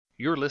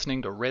You're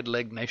listening to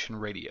Redleg Nation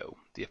Radio,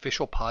 the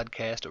official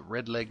podcast of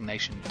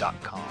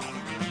redlegnation.com.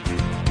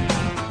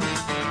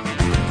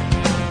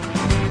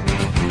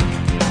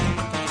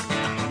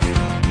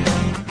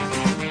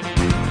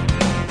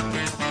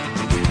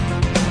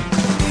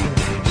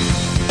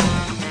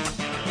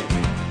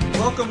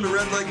 Welcome to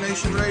Redleg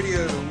Nation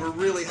Radio. We're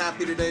really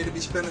happy today to be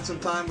spending some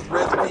time with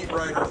Reds beat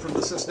writer from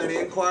the Cincinnati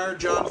Enquirer,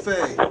 John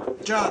Fay.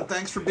 John,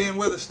 thanks for being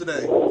with us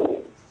today.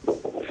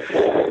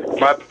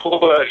 My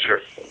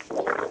pleasure.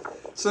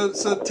 So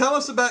tell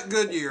us about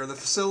Goodyear, the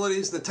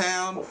facilities, the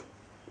town.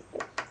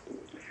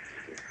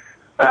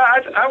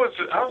 I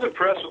was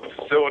impressed with the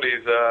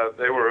facilities.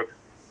 They were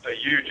a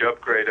huge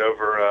upgrade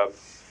over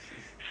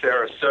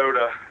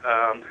Sarasota.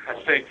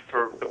 I think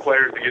for the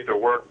players to get their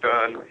work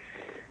done,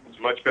 it's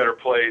a much better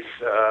place.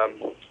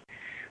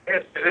 They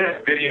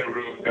had video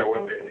rooms there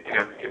where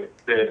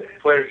the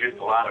players use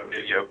a lot of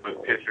video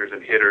with pitchers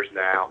and hitters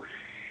now.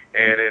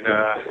 And in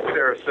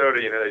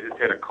Sarasota, they just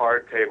had a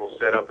card table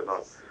set up in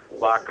the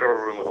locker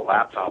room with a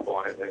laptop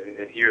on it.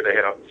 And here they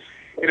had a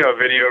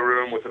video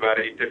room with about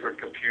 8 different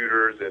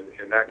computers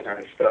and that kind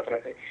of stuff. And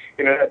I think,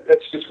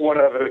 that's just one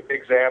of an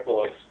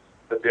example of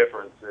the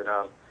difference. And,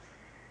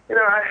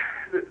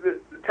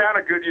 the town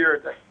of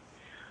Goodyear,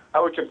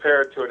 I would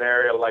compare it to an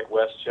area like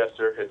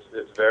Westchester.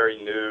 It's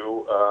very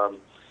new.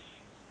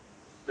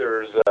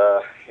 There's,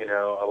 a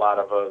lot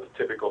of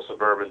typical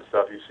suburban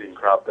stuff you've seen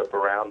cropped up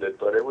around it.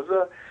 But it was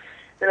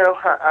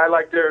I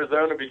liked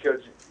Arizona because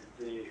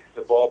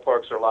the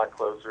ballparks are a lot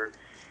closer.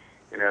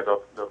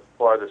 The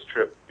farthest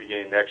trip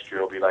beginning next year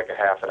will be like a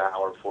half an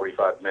hour and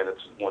 45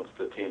 minutes once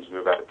the teams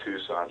move out of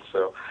Tucson.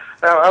 So,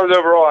 I was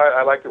overall,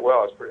 I liked it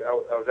well.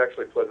 I was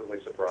actually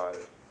pleasantly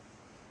surprised.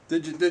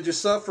 Did you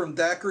suffer from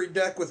daiquiri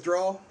deck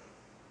withdrawal?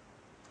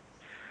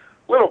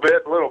 Little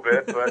bit,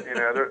 but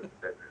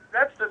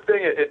that's the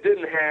thing. It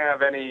didn't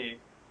have any,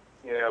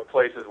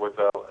 places with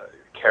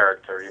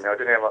character. It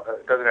doesn't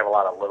have a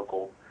lot of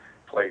local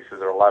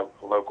places or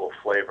local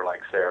flavor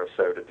like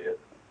Sarasota did.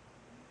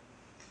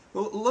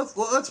 Well,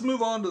 let's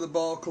move on to the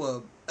ball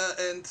club.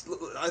 And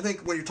I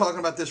think when you're talking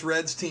about this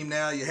Reds team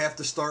now, you have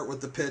to start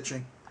with the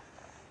pitching.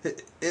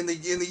 In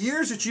the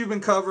years that you've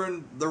been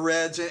covering the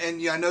Reds,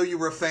 and I know you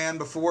were a fan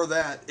before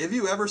that, have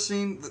you ever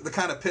seen the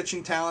kind of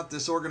pitching talent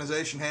this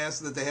organization has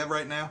that they have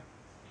right now?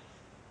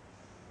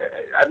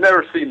 I've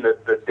never seen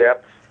the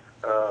depth,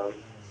 and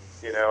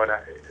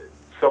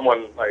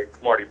someone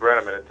like Marty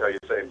Brennaman would tell you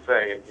the same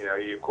thing. And,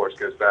 he, of course,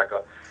 goes back,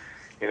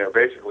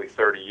 basically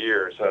 30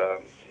 years.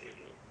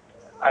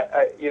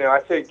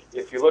 I think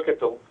if you look at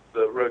the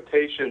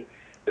rotation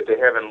that they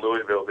have in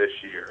Louisville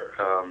this year,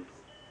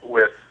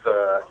 with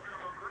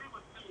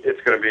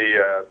it's going to be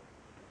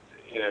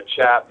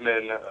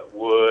Chapman,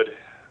 Wood,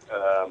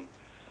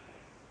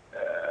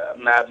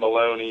 Matt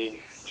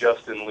Maloney,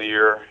 Justin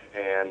Lear,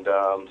 and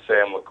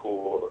Sam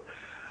LaCour.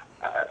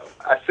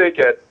 I think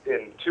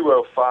in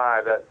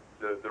 205 that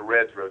the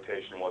Reds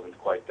rotation wasn't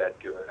quite that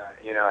good.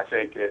 I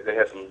think they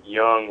had some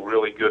young,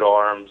 really good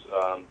arms.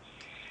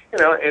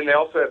 And they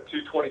also have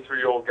 2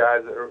 23-year-old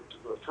guys, or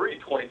 3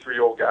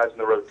 23-year-old guys in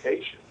the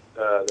rotation,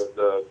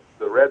 the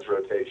Reds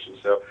rotation.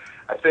 So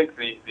I think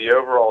the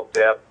overall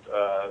depth,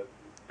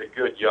 the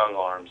good young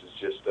arms is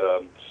just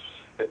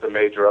it's a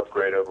major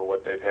upgrade over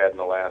what they've had in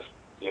the last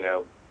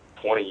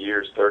 20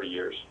 years, 30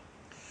 years.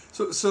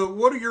 So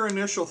what are your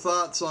initial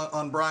thoughts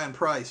on Brian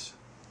Price?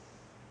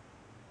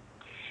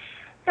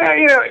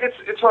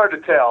 It's hard to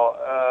tell.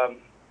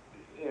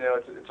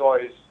 It's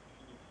always,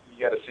 you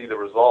got to see the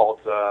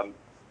results.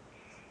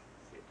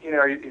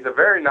 He's a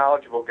very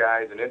knowledgeable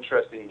guy. He's an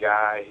interesting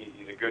guy.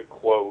 He's a good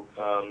quote.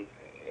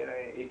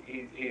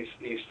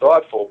 He's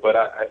thoughtful, but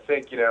I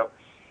think,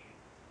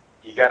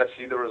 you got to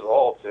see the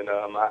results. And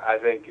I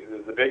think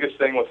the biggest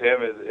thing with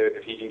him is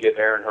if he can get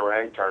Aaron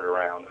Harang turned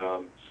around.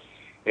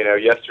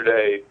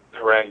 Yesterday,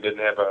 Harang didn't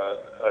have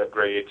a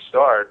great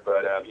start,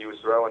 but he was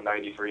throwing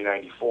 93,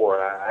 94.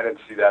 I didn't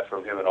see that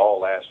from him at all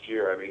last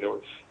year. I mean,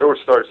 there were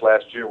starts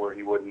last year where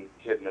he wouldn't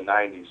hit in the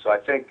 90s. So I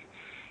think,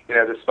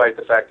 despite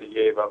the fact that he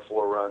gave up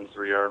 4 runs,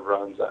 3 earned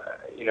runs,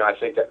 I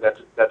think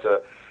that's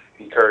a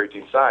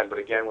encouraging sign. But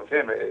again, with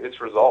him, it's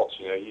results.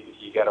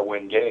 You got to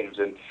win games.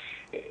 And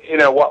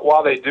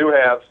while they do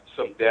have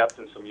some depth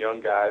and some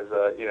young guys,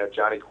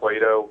 Johnny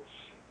Cueto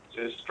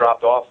just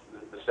dropped off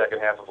the second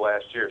half of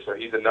last year, so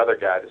he's another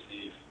guy to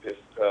see if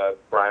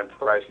Brian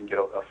Price can get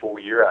a full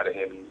year out of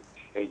him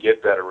and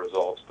get better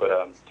results. But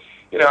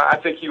I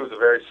think he was a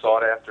very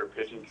sought-after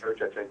pitching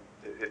coach. I think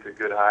it's a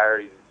good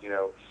hire.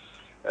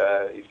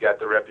 He's got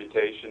the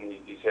reputation.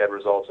 He's had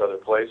results other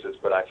places,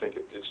 but I think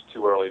it's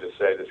too early to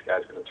say this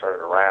guy's going to turn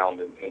it around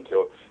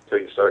until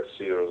you start to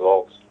see the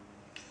results.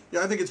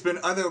 Yeah, I think it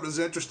was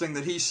interesting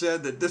that he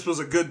said that this was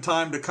a good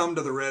time to come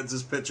to the Reds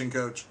as pitching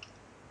coach.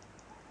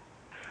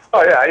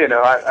 Oh yeah,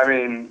 I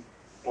mean,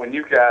 when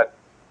you've got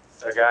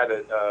a guy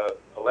that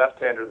a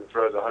left-hander that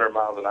throws 100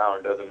 miles an hour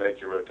and doesn't make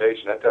your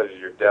rotation, that tells you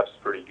your depth's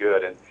pretty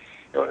good. And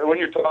when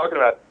you're talking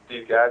about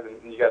these guys,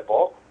 and you got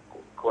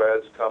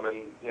Volquez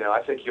coming,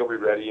 I think he'll be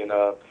ready in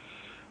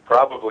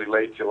probably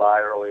late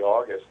July, early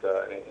August.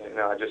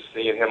 I just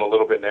seeing him a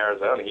little bit in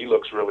Arizona, he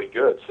looks really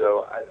good.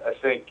 So I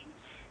think,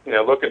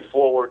 looking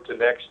forward to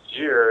next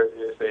year,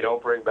 if they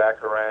don't bring back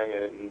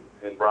Harang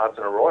and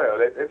Bronson Arroyo,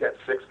 they've got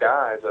 6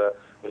 guys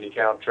when you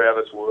count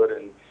Travis Wood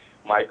and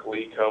Mike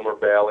Leake, Homer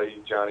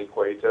Bailey, Johnny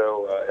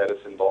Cueto,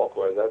 Edison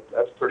Volquez.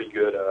 That's pretty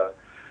good,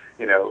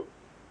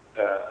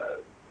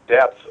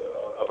 depth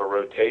of a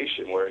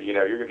rotation where,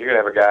 you're going to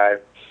have a guy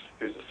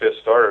who's the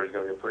 5th starter who's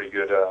going to be a pretty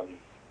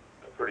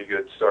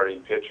good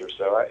starting pitcher.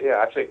 So,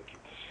 I think,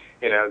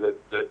 the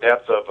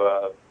depth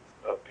of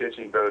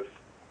pitching both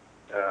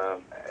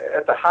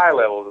at the high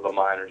levels of the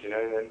minors, and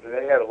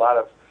they had a lot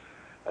of,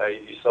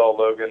 you saw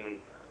Logan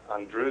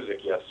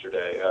Ondrusek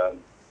yesterday.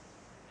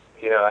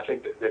 I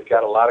think that they've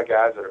got a lot of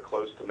guys that are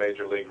close to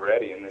Major League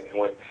ready, and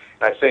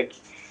I think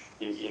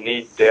you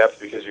need depth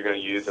because you're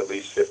going to use at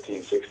least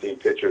 15, 16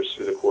 pitchers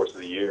through the course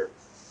of the year.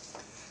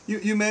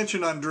 You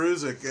mentioned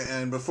Ondrusek,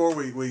 and before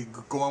we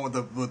go on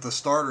with the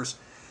starters,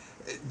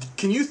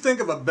 can you think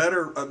of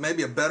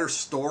maybe a better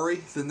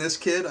story than this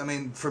kid? I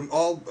mean, from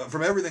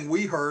everything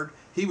we heard,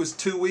 he was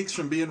 2 weeks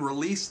from being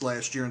released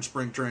last year in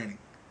spring training.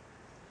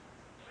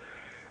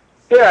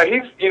 Yeah,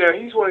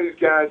 he's one of these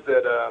guys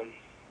that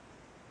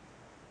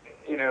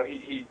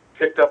he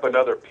picked up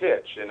another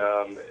pitch, and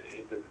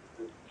the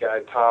guy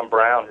Tom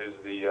Brown, who's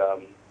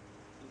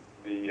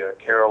the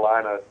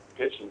Carolina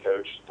pitching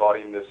coach, taught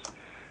him this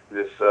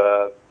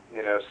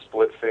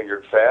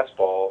split-fingered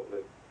fastball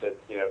that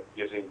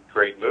gives him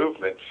great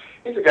movement.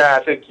 He's a guy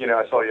I think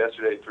I saw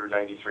yesterday through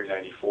 93,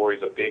 94.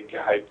 He's a big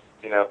guy,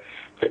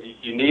 but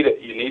you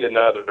need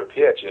another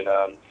pitch, and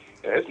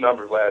his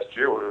numbers last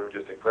year were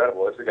just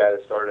incredible. It's a guy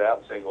that started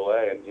out in Single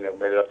A and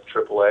made it up to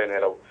Triple A and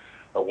had a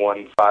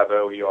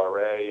 1.50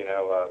 ERA,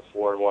 a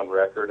 4-1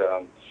 record,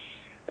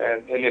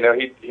 and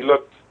he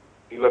looked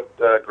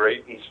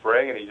great in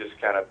spring, and he just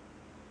kind of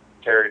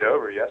carried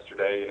over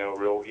yesterday,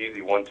 real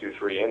easy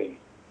 1-2-3 inning.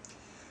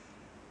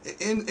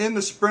 In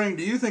the spring,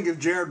 do you think if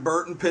Jared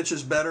Burton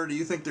pitches better, do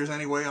you think there's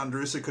any way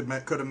Ondrusek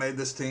could have made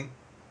this team?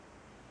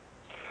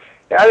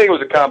 Yeah, I think it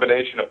was a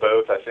combination of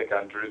both. I think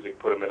Ondrusek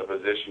put him in a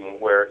position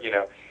where,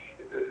 the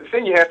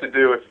thing you have to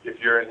do if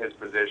you're in his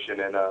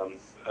position, and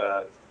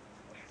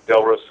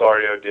Del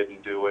Rosario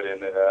didn't do it,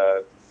 and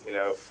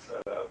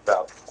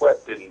Valquet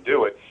didn't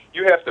do it,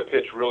 you have to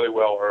pitch really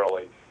well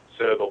early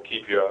so they'll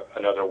keep you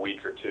another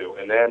week or two.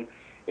 And then,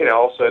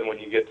 all of a sudden when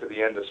you get to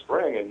the end of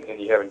spring and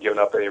you haven't given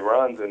up any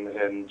runs,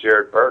 and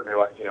Jared Burton,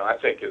 who I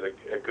think is a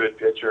good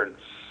pitcher and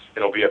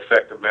will be an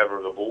effective member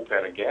of the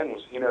bullpen again,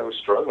 was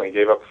struggling. He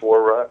gave up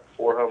four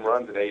home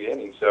runs in 8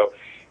 innings. So,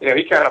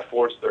 he kind of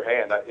forced their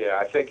hand.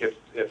 I think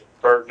if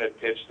Burton had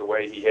pitched the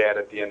way he had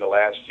at the end of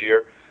last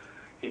year,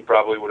 he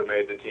probably would have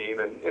made the team.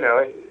 And,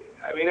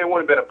 it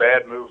wouldn't have been a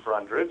bad move for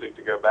Ondrusek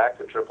to go back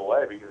to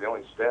AAA because he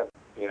only spent,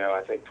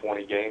 I think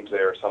 20 games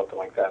there or something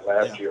like that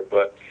last year.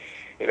 But,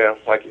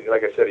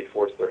 like I said, he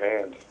forced their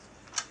hand.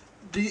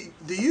 Do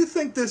you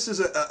think this is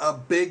a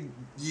big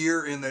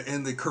year in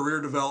the career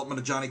development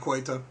of Johnny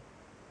Cueto?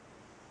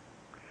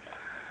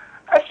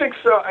 I think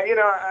so.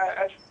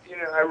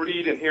 I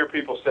read and hear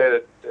people say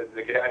that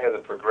the guy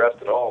hasn't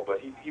progressed at all,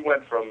 but he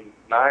went from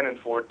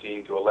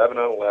 9-14 to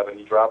 11-11.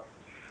 He dropped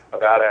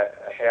about a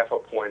half a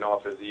point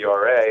off his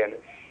ERA, and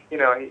he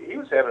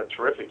was having a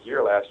terrific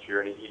year last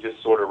year, and he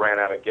just sort of ran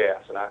out of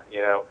gas. And I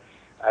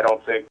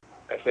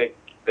think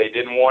they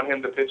didn't want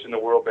him to pitch in the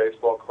World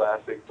Baseball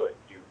Classic, but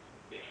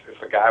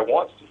if a guy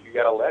wants to, you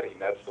got to let him.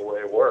 That's the way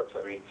it works.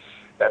 I mean,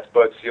 that's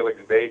Bud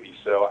Selig's baby.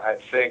 So I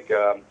think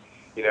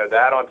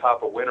that on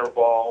top of winter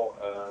ball,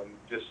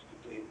 just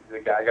the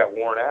guy got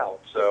worn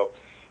out. So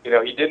he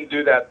didn't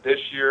do that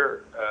this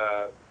year.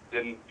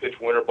 Didn't pitch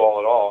winter ball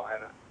at all,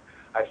 and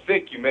I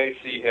think you may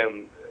see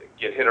him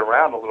get hit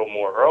around a little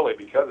more early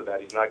because of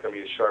that. He's not going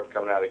to be as sharp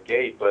coming out of the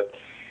gate, but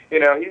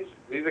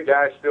he's a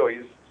guy still.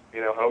 He's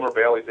Homer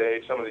Bailey's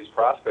age. Some of these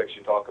prospects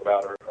you talk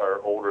about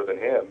are older than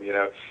him.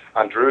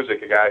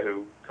 Ondrusek, a guy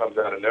who comes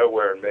out of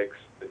nowhere and makes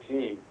the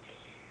team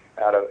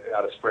out of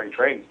spring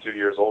training, is 2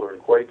 years older than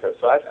Cueto.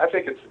 So I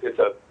think it's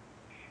a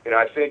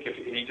I think if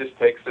he just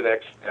takes the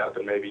next step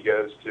and maybe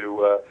goes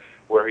to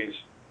where he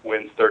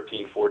wins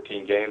 13,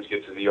 14 games,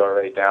 gets his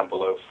ERA down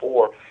below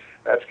 4.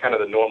 That's kind of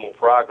the normal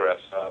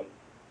progress.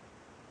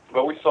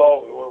 But we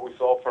saw what we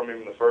saw from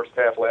him in the first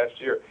half last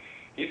year.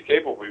 He's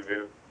capable of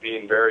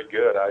being very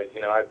good. I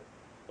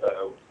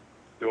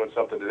doing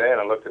something today and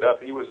I looked it up.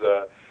 He was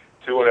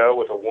 2-0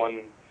 with a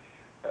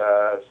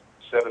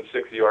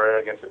 1.76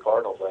 ERA against the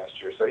Cardinals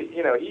last year. So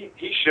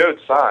he showed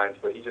signs,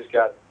 but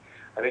I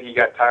think he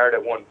got tired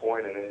at one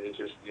point, and it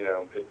just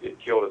it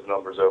killed his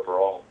numbers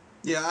overall.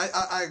 Yeah,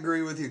 I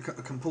agree with you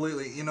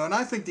completely. And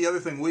I think the other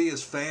thing we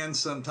as fans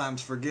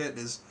sometimes forget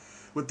is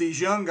with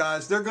these young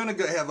guys, they're going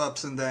to have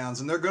ups and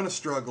downs, and they're going to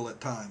struggle at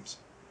times.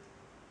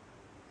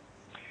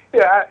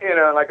 Yeah,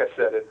 like I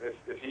said,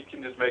 if he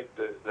can just make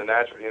the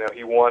natural,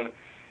 he won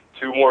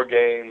 2 more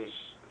games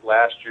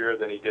last year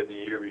than he did the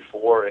year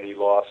before, and he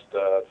lost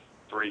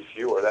 3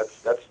 fewer.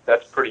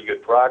 That's pretty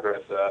good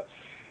progress.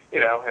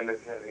 and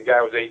the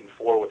guy was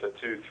 8-4 with a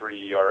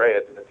 2.3 ERA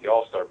at the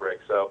All-Star break.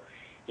 So,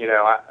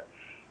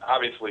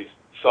 obviously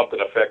something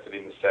affected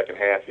him in the second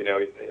half.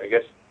 I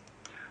guess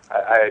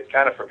I had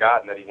kind of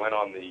forgotten that he went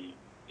on the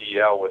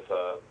DL with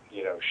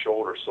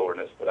shoulder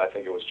soreness, but I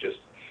think he was just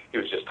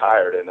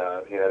tired, and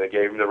they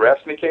gave him the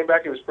rest, and he came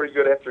back. He was pretty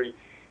good after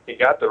he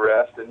got the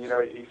rest, and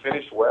he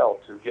finished well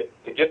to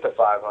get to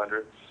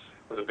 500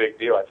 was a big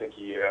deal. I think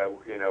he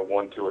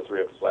won 2 or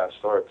 3 of his last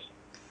starts.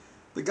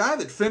 The guy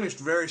that finished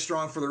very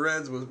strong for the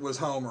Reds was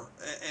Homer,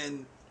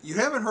 and you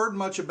haven't heard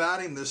much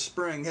about him this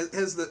spring.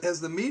 Has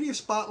the media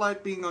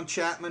spotlight being on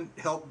Chapman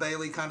helped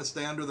Bailey kind of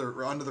stay under the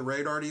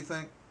radar, do you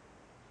think?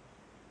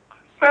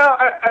 Well,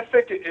 I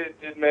think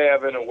it may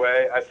have in a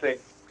way. I think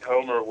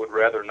Homer would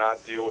rather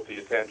not deal with the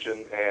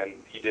attention, and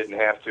he didn't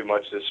have too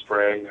much this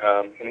spring.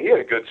 And he had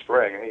a good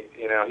spring.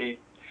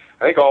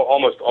 I think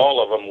almost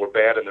all of them were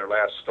bad in their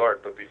last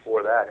start, but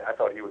before that, I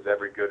thought he was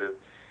every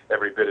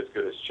bit as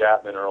good as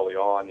Chapman early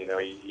on.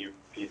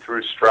 He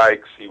threw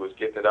strikes. He was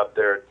getting it up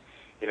there,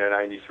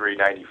 93,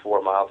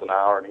 94 miles an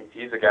hour, and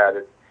he's a guy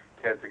that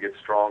tends to get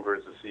stronger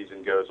as the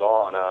season goes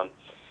on.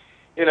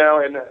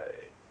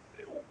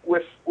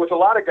 With a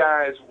lot of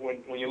guys,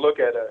 when you look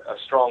at a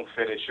strong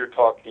finish, you're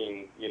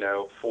talking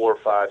 4,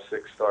 5,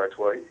 6 starts.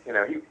 Well,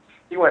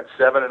 he went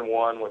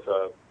 7-1 with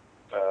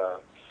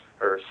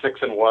or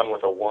 6-1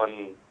 with a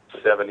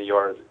 1.70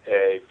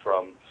 ERA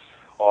from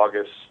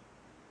August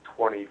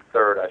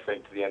 23rd, I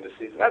think, to the end of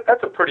the season.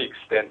 That's a pretty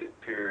extended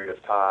period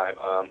of time.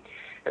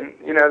 And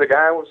the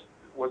guy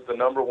was the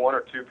number 1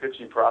 or 2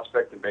 pitching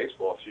prospect in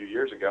baseball a few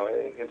years ago,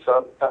 and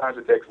sometimes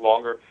it takes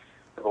longer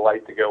for the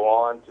light to go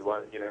on.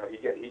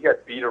 He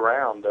got beat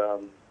around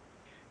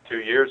 2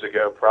 years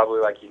ago, probably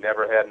like he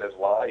never had in his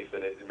life,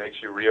 and it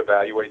makes you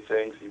reevaluate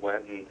things. He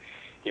went and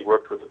he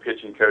worked with the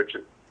pitching coach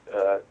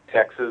at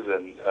Texas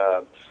and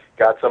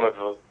got some of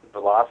the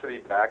velocity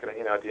back. And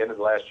at the end of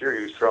the last year,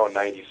 he was throwing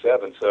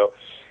 97. So,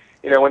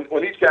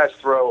 when these guys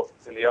throw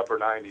in the upper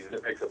 90s,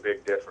 it makes a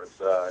big difference.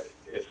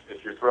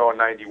 If you're throwing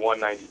 91,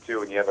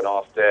 92, and you have an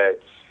off day,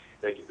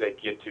 they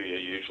get to you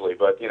usually.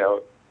 But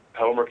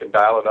Homer can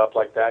dial it up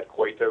like that.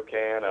 Cueto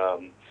can,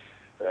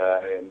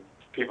 and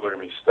people are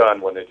going to be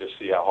stunned when they just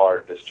see how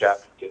hard this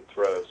Chapman kid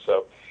throws.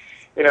 So,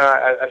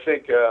 I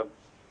think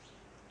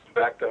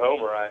back to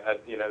Homer.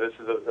 This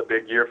is a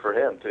big year for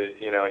him.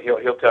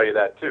 He'll tell you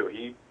that too.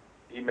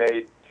 He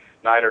made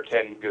 9 or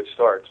 10 good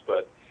starts,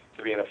 but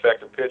to be an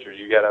effective pitcher,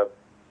 you got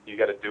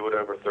to do it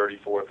over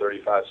 34,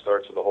 35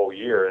 starts of the whole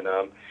year. And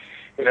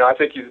I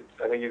think he's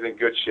in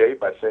good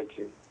shape. I think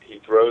he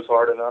throws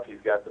hard enough.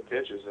 He's got the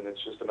pitches, and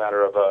it's just a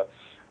matter of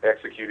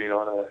executing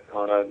on a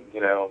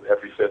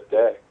every 5th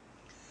day.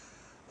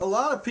 A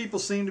lot of people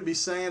seem to be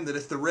saying that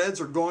if the Reds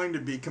are going to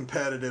be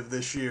competitive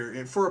this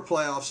year for a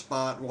playoff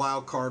spot,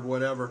 wild card,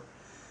 whatever,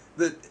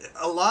 that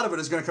a lot of it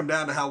is going to come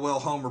down to how well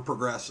Homer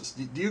progresses.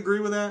 Do you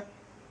agree with that?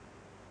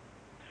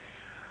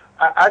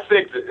 I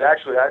think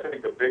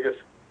the biggest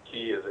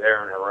key is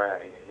Aaron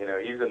Harang.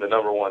 He's in the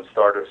number 1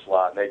 starter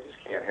slot, and they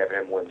just can't have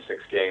him win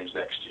 6 games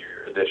this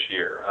year.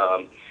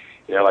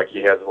 Like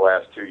he has the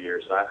last 2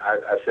 years. And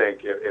I think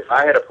if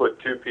I had to put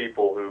 2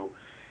 people who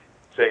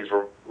things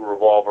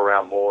revolve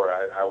around more,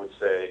 I would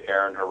say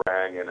Aaron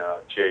Harang and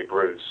Jay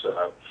Bruce.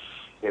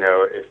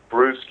 If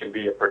Bruce can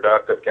be a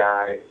productive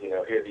guy,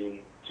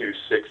 hitting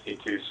 260,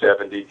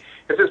 270,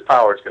 because his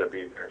power is going to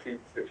be there.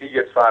 If he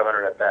gets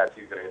 500 at bats,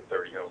 he's going to hit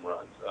 30 home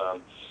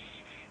runs.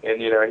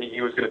 And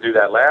he was going to do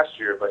that last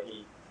year, but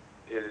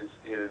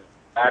his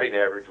batting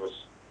average was,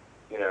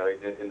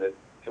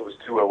 it was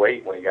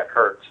 208 when he got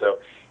hurt. So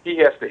he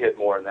has to hit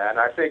more than that. And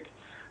I think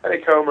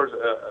Homer's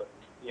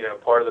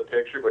part of the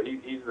picture, but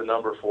he's the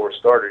number 4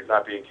 starter. He's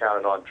not being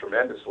counted on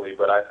tremendously,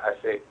 but I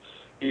think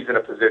he's in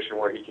a position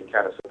where he can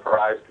kind of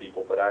surprise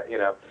people. But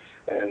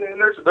and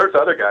there's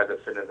other guys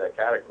that fit into that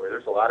category.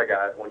 There's a lot of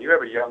guys. When you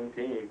have a young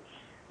team,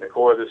 the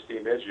core of this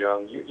team is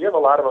young. You have a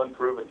lot of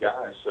unproven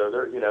guys. So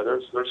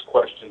there's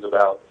questions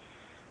about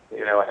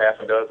a half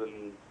a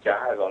dozen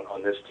guys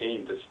on this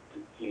team. Just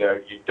you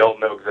don't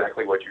know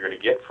exactly what you're going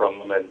to get from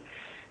them,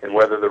 and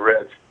whether the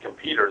Reds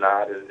compete or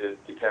not, it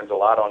depends a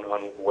lot on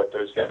what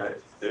those guys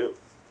do.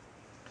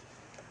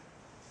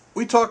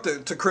 We talked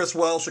to Chris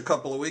Welsh a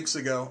couple of weeks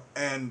ago,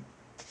 and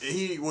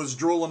he was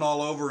drooling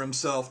all over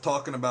himself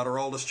talking about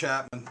Aroldis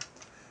Chapman.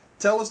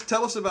 Tell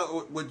us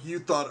about what you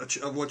thought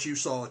of what you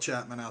saw of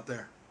Chapman out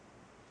there.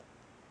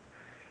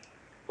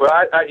 Well,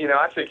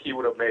 I think he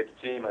would have made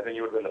the team. I think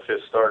he would have been the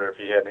 5th starter if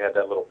he hadn't had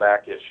that little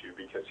back issue,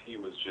 because he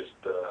was just,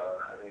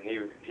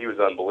 he was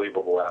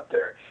unbelievable out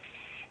there.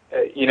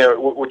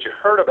 What you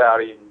heard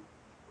about him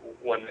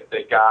when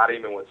they got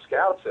him and what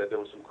scouts said, there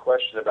was some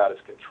question about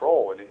his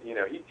control, and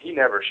he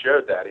never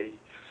showed that.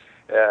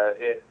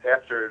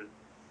 After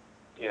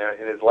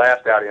in his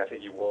last outing, I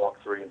think he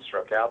walked 3 and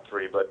struck out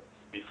 3, but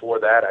before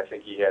that, I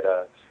think he had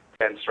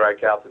 10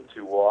 strikeouts and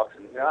 2 walks.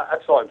 And I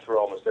saw him throw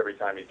almost every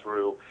time he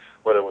threw,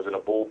 whether it was in a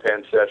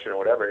bullpen session or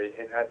whatever. And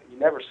you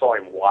never saw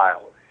him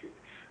wild,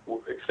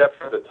 except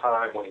for the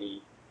time when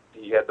he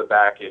had the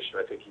back issue.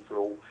 I think he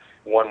threw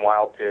one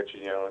wild pitch,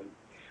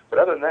 but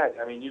other than that,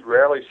 I mean, you'd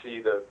rarely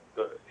see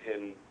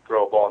him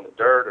throw a ball in the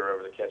dirt or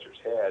over the catcher's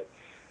head.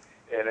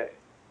 And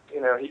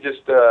he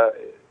just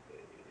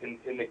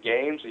in the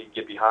games he'd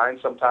get behind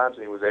sometimes,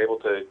 and he was able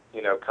to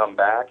come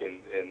back and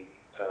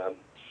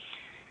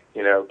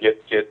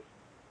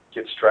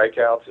get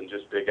strikeouts and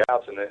just big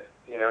outs, and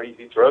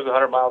he throws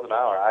 100 miles an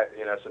hour.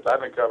 Since I've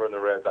been covering the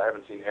Reds, I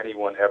haven't seen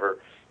anyone ever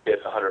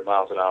hit 100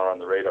 miles an hour on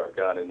the radar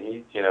gun, and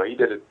he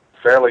did it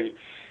fairly.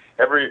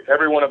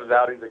 Every one of his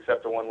outings,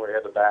 except the one where he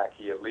had the back,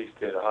 he at least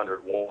hit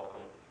 101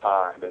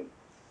 time. And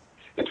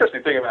the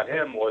interesting thing about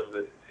him was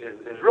that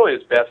really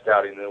his best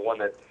outing, the one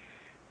that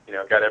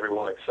got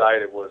everyone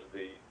excited, was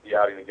the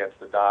outing against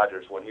the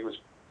Dodgers when he was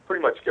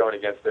pretty much going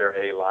against their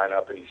A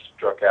lineup, and he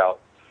struck out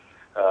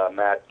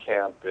Matt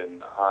Kemp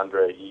and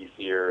Andre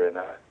Ethier, and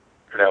that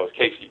was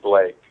Casey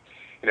Blake.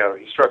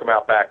 He struck them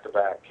out back to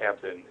back,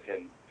 Kemp and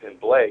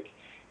Blake.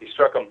 He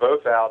struck them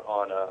both out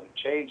on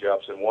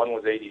change-ups, and one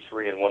was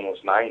 83 and one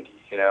was 90.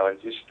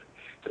 And just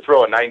to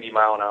throw a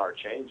 90-mile-an-hour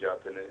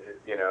change-up, and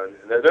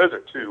those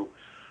are two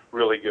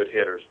really good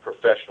hitters,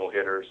 professional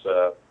hitters.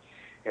 I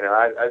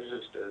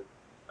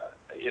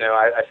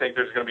think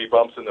there's going to be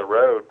bumps in the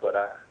road, but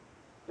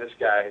this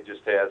guy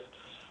just has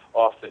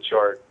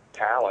off-the-chart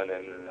talent,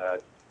 and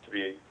to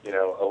be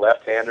a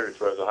left-hander who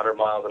throws 100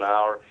 miles an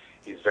hour.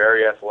 He's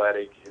very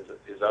athletic.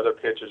 His other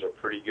pitches are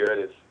pretty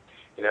good.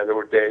 There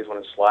were days when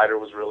his slider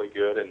was really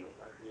good, and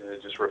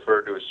just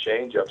referred to his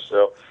changeup.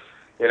 So,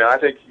 I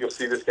think you'll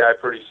see this guy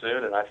pretty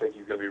soon, and I think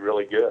he's going to be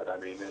really good. I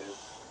mean,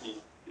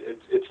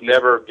 it's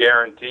never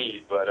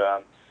guaranteed,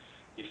 but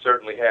he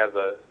certainly has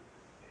a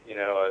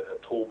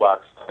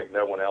toolbox like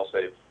no one else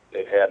they've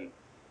had in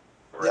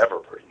forever,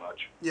 pretty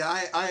much.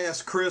 Yeah, I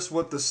asked Chris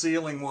what the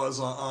ceiling was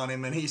on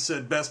him, and he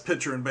said best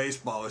pitcher in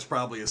baseball is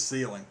probably his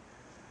ceiling.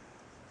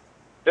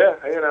 Yeah,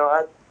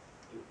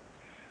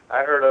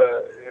 I heard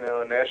a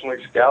National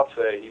League scout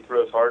say he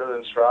throws harder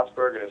than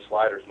Strasburg, and his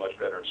slider's much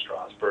better than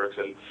Strasburg's.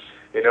 And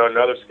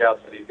another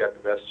scout said he's got the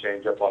best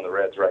changeup on the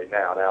Reds right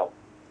now. Now,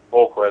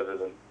 Volquez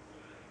isn't.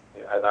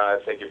 And I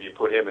think if you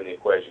put him in the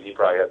equation, he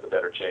probably has the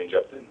better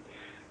changeup than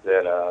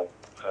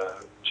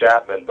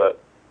Chapman. But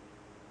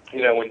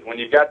when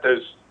you've got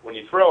when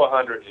you throw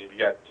 100 and you've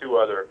got two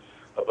other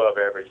above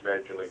average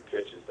major league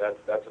pitches,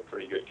 that's a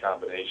pretty good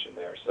combination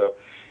there. So,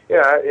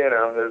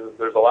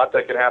 there's a lot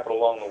that can happen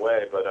along the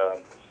way, but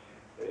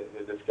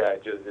this guy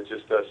it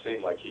just does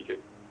seem like he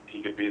could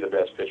be the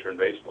best pitcher in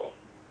baseball.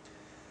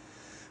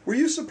 Were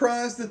you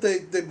surprised that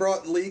they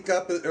brought Leake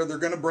up, or they're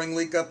going to bring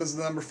Leake up as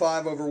the number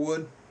 5 over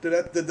Wood? Did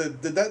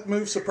that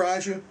move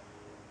surprise you?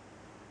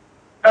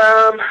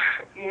 No.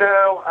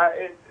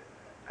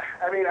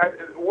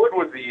 Wood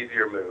was the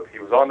easier move. He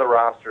was on the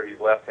roster. He's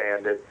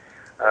left-handed,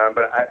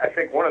 but I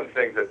think one of the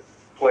things that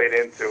played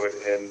into it,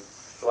 and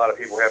a lot of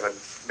people haven't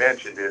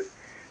mentioned, is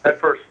that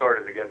first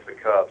start is against the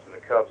Cubs, and the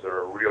Cubs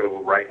are a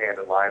real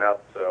right-handed lineup,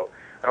 so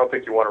I don't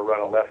think you want to run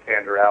a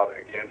left-hander out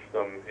against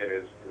them in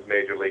his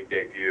major league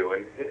debut.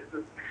 And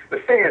the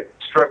thing that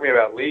struck me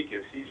about Leake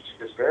is he's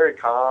just very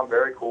calm,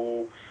 very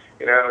cool.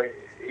 You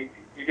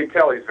can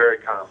tell he's very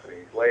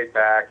confident. He's laid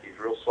back. He's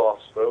real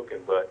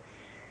soft-spoken, but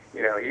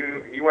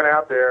he went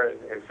out there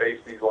and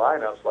faced these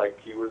lineups like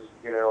he was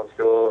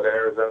still at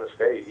Arizona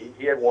State.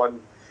 He had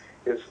won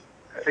I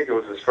think it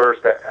was his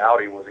first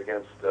outing was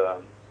against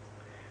the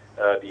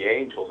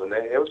Angels, and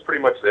it was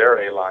pretty much their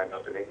A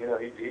lineup, and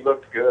he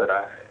looked good.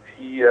 Not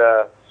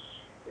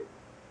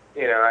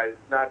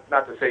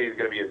to say he's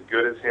going to be as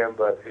good as him,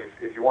 but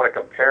if you want to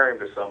compare him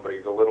to somebody,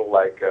 he's a little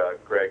like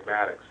Greg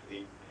Maddux.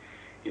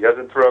 He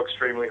doesn't throw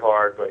extremely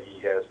hard, but he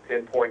has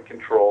pinpoint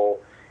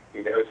control.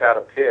 He knows how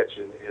to pitch,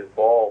 and his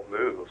ball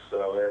moves.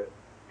 So,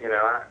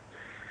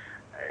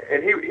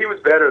 and he was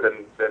better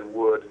than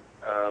Wood.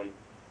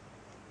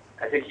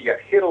 I think he got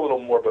hit a little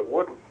more, but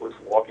Wood was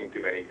walking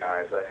too many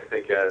guys. I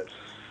think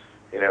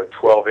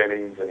 12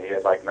 innings, and he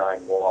had like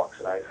 9 walks,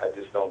 and I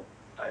just don't.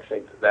 I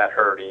think that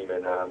hurt him,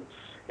 and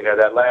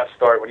that last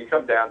start when you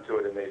come down to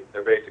it, and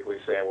they're basically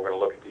saying we're going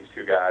to look at these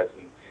two guys,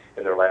 and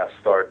in their last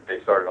start,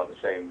 they started on the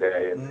same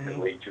day, and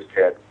Leake just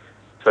had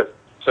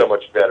so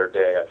much better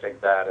day. I think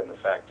that, and the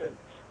fact that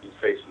he's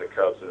facing the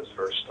Cubs in his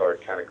first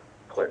start, kind of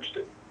clinched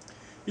it.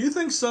 Do you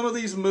think some of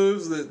these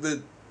moves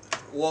that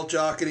Walt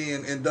Jocketty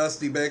and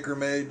Dusty Baker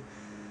made,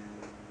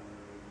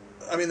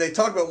 I mean, they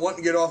talk about wanting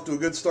to get off to a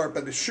good start,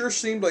 but it sure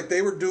seemed like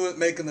they were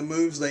making the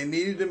moves they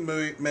needed to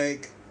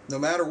make, no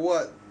matter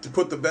what, to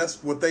put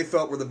what they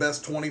felt were the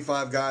best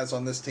 25 guys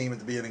on this team at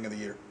the beginning of the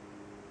year?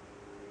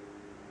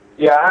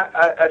 Yeah,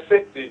 I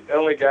think the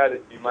only guy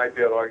that you might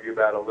be able to argue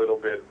about a little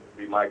bit would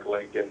be Mike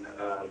Lincoln.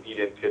 He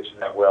didn't pitch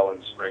that well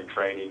in spring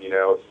training.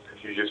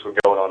 If you just were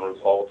going on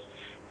results,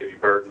 maybe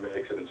Burton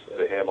makes it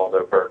instead of him,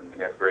 although Burton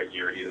didn't have a great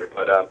year either.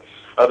 But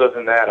other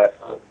than that,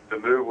 the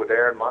move with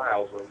Aaron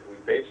Miles, when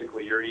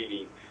basically you're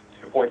eating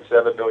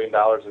 $2.7 million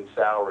in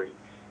salary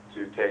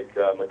to take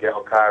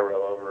Miguel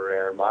Cairo over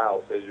Aaron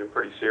Miles, says you're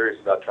pretty serious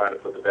about trying to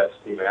put the best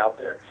team out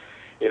there.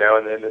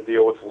 And then the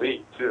deal with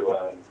Leake, too.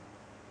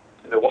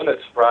 The one that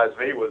surprised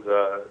me was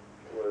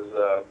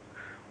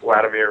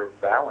Vladimir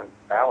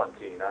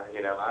Valentin.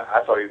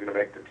 I thought he was going to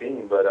make the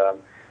team, but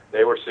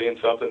they were seeing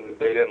something that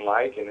they didn't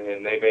like, and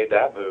they made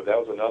that move. That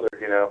was another,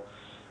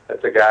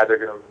 that's a guy they're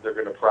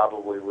gonna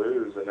probably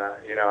lose. And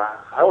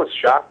I was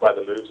shocked by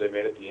the moves they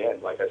made at the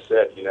end. Like I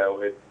said,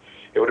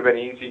 it would have been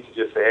easy to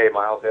just say, hey,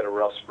 Miles had a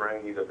rough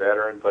spring, he's a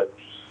veteran, but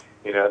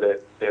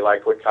that they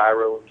liked what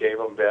Cairo gave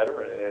him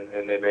better,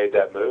 and they made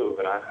that move.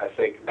 And I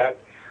think that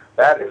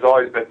has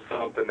always been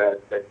something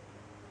that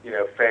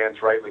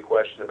fans rightly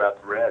question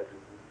about the Reds.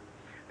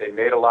 They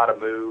made a lot of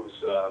moves,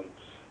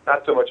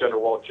 not so much under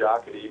Walt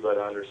Jocketty, but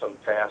under some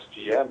past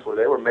GMs, where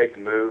they were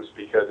making moves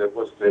because it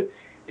was the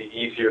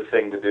easier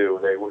thing to do.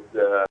 They would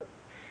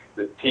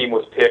the team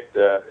was picked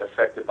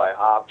affected by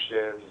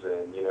options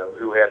and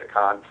who had the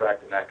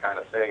contract and that kind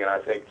of thing. And I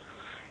think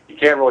you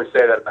can't really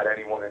say that about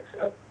anyone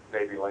except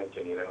maybe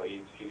Lincoln.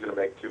 He's going to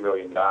make $2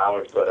 million,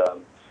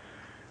 but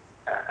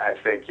I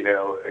think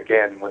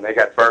again, when they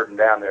got Burton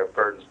down there,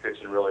 Burton's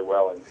pitching really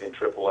well in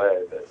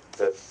AAA.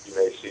 That you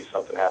may see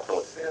something happen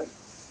with him.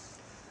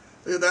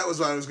 Yeah, that was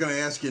what I was going to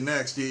ask you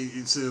next.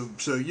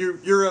 So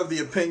you're of the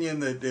opinion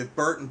that if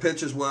Burton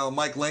pitches well,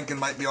 Mike Lincoln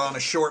might be on a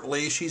short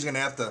leash. He's going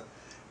to have to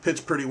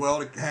pitch pretty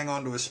well to hang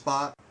on to his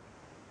spot.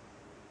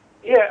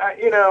 Yeah,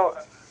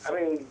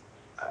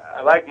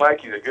 I like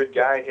Mike. He's a good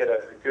guy. He had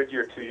a good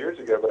year 2 years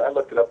ago, but I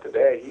looked it up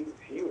today.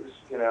 He was,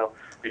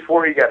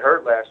 before he got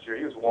hurt last year,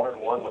 he was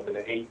 1-1 with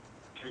an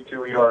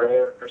 8.22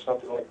 ERA or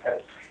something like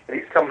that. And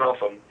he's coming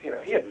off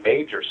he had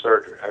major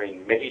surgery.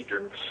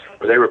 Major,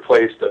 where they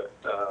replaced a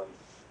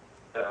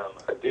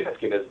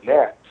disc in his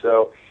neck.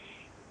 So,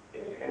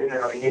 he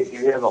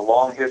has a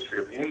long history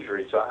of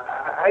injury. So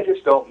I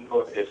just don't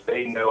know if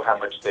they know how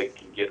much they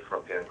can get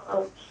from him.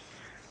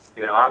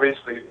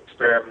 Obviously,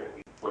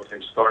 experimenting with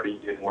him starting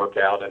didn't work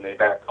out, and they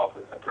backed off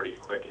of that pretty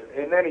quick.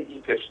 And then he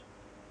pitched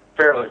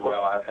fairly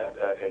well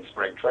in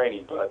spring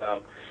training. But,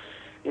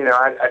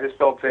 I just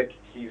don't think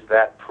he's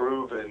that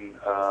proven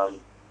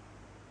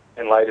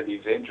in light of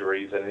these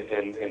injuries.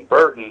 And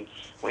Burton,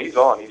 when he's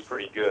on, he's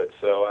pretty good.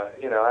 So,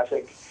 I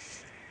think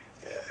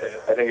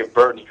if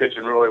Burton's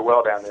pitching really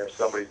well down there,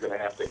 somebody's going to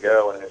have to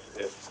go. And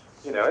if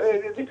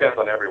it depends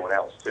on everyone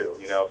else too.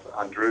 If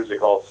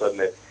Andrewsik all of a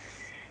sudden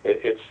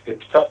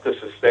it's tough to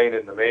sustain it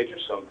in the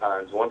majors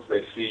sometimes. Once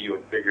they see you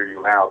and figure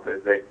you out,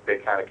 they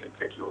kind of can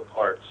pick you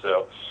apart.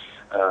 So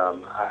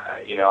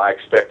I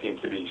expect him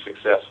to be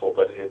successful,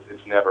 but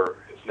it's never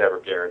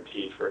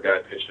guaranteed for a guy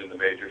pitching in the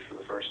majors for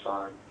the first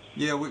time.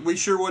 Yeah, we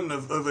sure wouldn't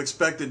have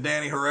expected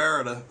Danny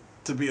Herrera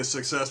to be as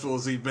successful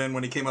as he'd been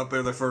when he came up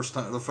there the first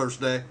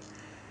day.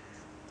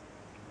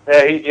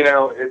 Yeah,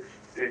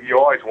 you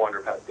always wonder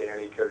about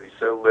Danny because he's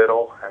so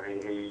little.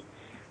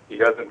 He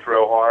doesn't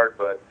throw hard,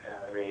 but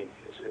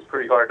it's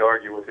pretty hard to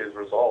argue with his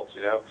results.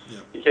 Yeah.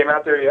 He came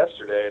out there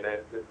yesterday,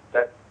 and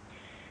that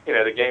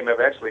the game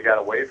eventually got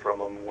away from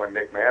him when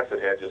Nick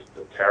Massett had just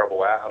a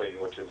terrible outing,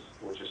 which is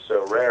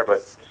so rare.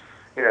 But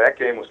that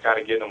game was kind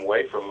of getting him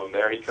away from him.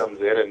 There he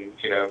comes in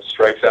and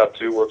strikes out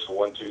 2, works a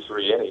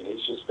 1-2-3 inning.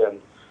 He's just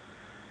been.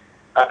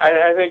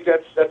 I think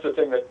that's the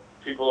thing that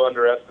people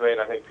underestimate.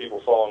 I think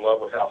people fall in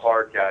love with how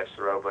hard guys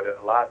throw, but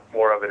a lot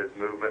more of it is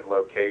movement,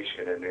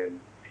 location, and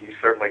he's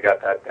certainly got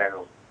that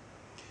down.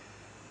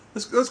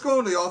 Let's go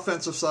on to the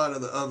offensive side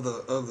of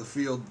the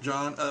field,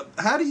 John.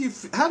 How do you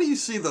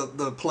see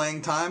the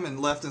playing time in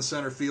left and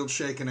center field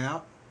shaking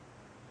out?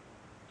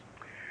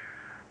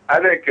 I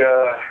think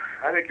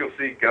you'll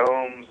see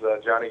Gomes,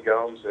 Johnny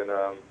Gomes, and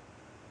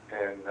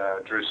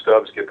Drew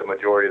Stubbs get the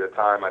majority of the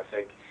time. I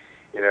think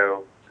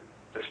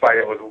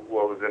despite what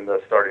was in the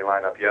starting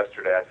lineup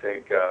yesterday, I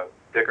think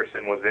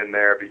Dickerson was in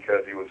there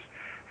because he was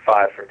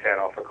 5 for 10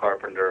 off of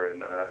Carpenter,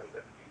 and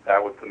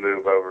that was the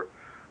move over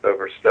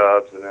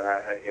Stubbs. And then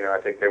I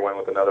think they went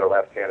with another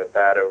left-handed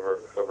bat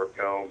over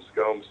Gomes.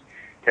 Gomes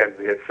tends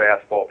to hit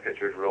fastball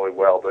pitchers really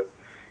well, but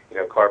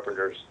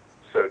Carpenter's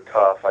so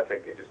tough. I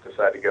think they just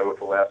decided to go with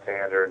the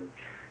left-hander and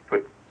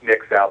put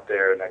Nix out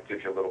there, and that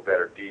gives you a little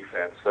better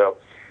defense. So,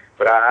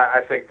 but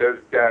I think those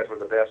guys were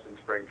the best in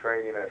spring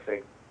training. I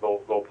think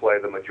they'll play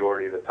the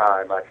majority of the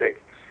time. I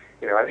think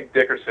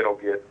Dickerson will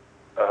get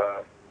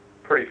a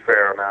pretty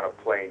fair amount of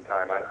playing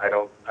time. I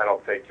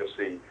don't think you'll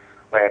see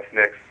Lance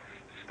Nix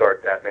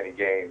start that many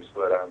games,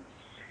 but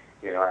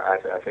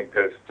I think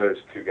those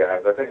two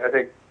guys. I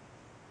think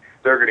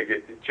they're going to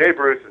get. Jay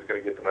Bruce is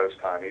going to get the most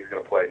time. He's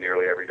going to play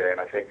nearly every day, and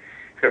I think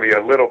it's going to be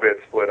a little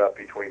bit split up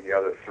between the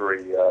other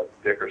three: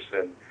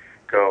 Dickerson,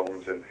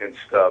 Gomes, and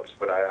Stubbs.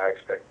 But I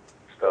expect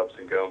Stubbs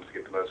and Gomes to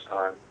get the most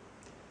time.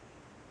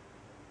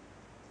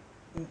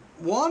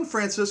 Juan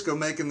Francisco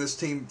making this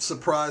team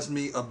surprised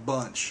me a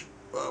bunch.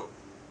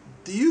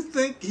 Do you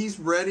think he's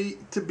ready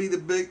to be in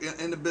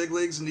the big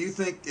leagues, and do you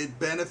think it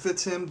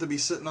benefits him to be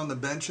sitting on the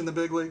bench in the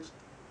big leagues?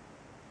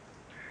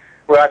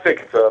 Well, I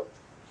think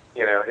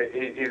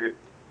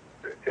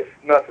if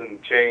nothing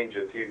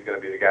changes, he's going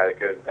to be the guy that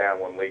goes down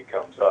when league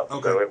comes up.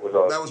 Okay.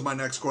 So that was my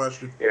next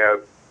question.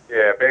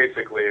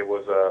 Basically it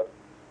was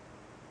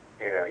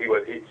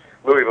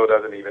Louisville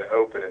doesn't even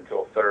open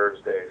until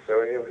Thursday,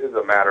 so it was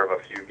a matter of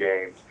a few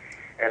games.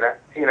 And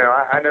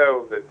I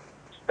know that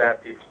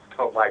stat people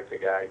don't like the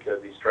guy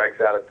because he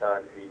strikes out a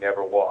ton and he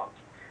never walks,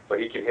 but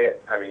he can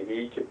hit. I mean,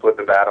 he can put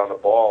the bat on the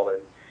ball,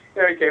 and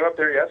he came up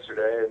there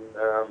yesterday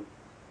and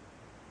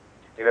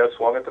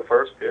swung at the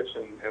first pitch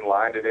and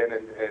lined it in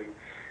and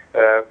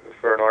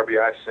for an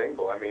RBI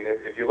single. I mean,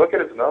 if you look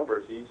at his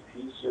numbers, he's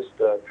just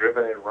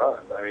driven in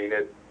runs. I mean,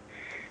 his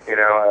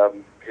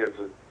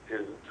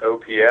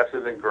OPS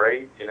isn't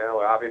great.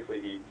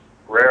 Obviously he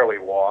rarely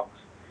walks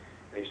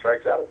and he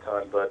strikes out a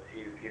ton, but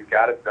he's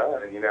got it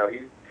done. And the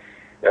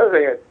other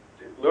thing,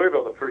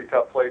 Louisville's a pretty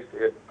tough place to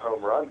hit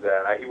home runs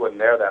at. He wasn't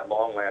there that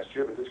long last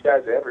year, but this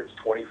guy's averaged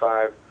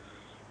 25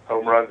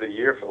 home runs a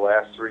year for the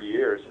last 3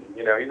 years. And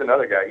he's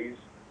another guy. He's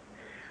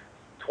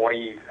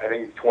 20. I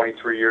think he's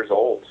 23 years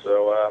old.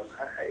 So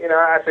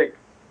I think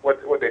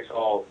what they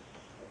saw,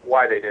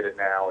 why they did it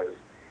now is,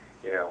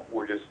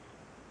 we're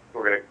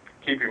going to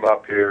keep him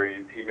up here.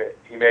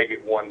 He may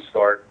get one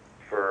start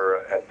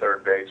at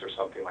third base or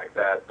something like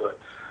that, but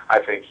I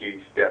think he's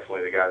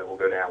definitely the guy that will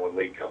go down when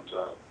Lee comes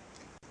up.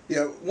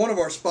 Yeah, one of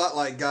our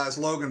spotlight guys,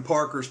 Logan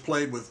Parker's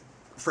played with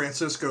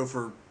Francisco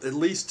for at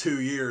least 2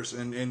 years,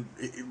 and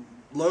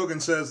Logan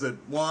says that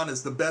Juan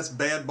is the best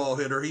bad ball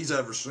hitter he's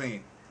ever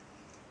seen.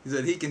 He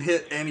said he can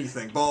hit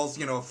anything,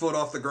 balls, a foot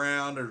off the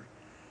ground or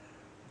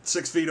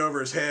 6 feet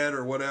over his head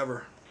or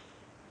whatever.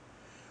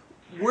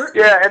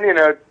 Yeah, and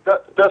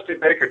Dusty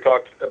Baker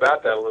talked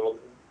about that a little.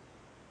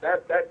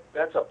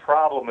 That's a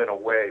problem in a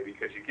way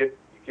because you get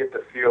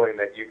the feeling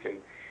that you can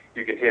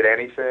hit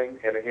anything,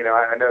 and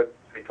I know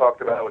he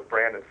talked about it with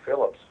Brandon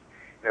Phillips.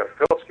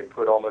 Phillips can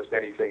put almost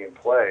anything in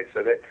play,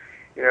 so that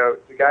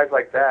the guys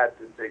like that,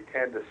 they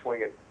tend to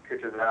swing at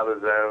pitches out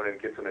of the zone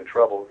and gets them in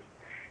trouble.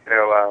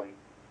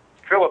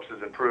 Phillips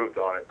has improved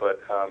on it,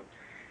 but I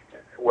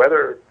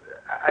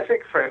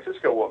think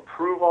Francisco will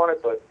improve on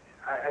it, but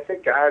I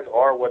think guys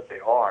are what they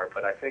are.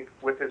 But I think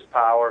with his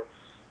power,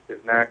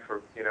 his knack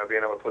for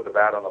being able to put the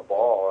bat on the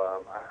ball,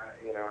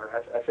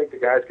 I think the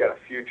guy's got a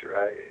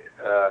future.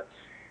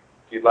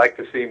 You'd like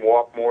to see him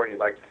walk more, and you'd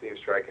like to see him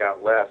strike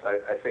out less.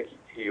 I think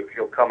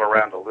he'll come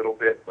around a little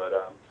bit, but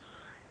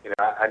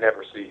I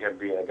never see him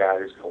being a guy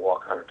who's going to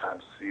walk 100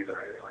 times a season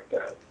or anything like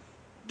that.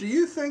 Do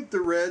you think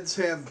the Reds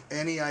have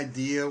any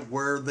idea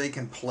where they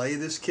can play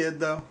this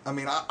kid, though? I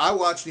mean, I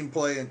watched him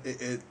play at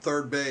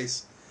third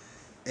base,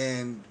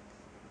 and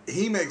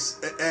he makes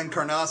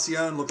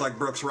Encarnacion look like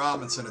Brooks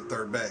Robinson at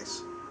third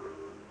base.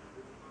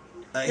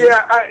 I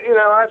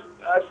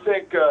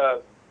think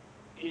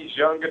he's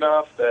young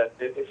enough that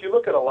if you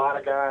look at a lot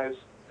of guys,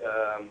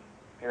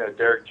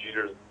 Derek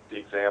Jeter's the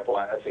example.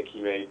 I think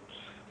he made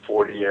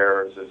 40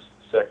 errors his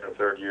second or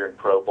third year in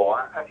Pro Bowl.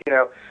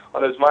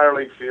 On those minor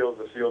league fields,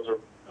 the fields are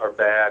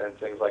bad and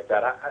things like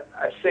that.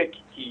 I think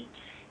he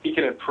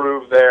can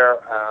improve there.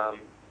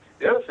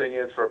 The other thing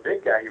is, for a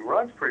big guy, he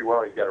runs pretty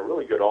well. He's got a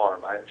really good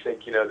arm. I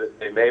think, that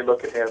they may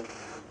look at him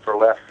for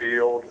left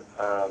field.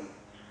 I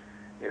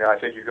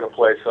think he's going to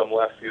play some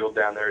left field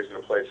down there. He's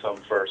going to play some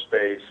first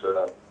base.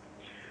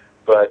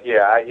 But,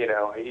 yeah, he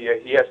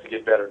has to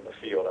get better in the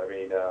field. I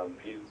mean,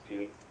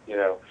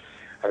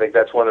 I think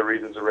that's one of the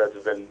reasons the Reds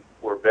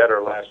were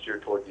better last year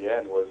toward the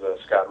end was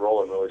Scott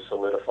Rowland really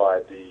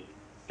solidified the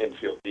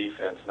infield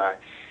defense. And I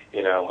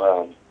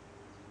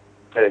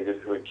think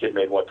the kid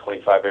made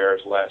 25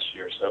 errors last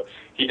year, so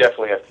he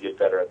definitely has to get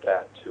better at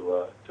that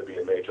to be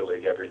a major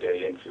league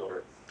everyday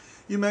infielder.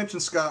 You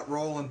mentioned Scott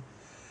Rowland.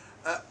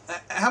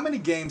 How many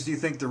games do you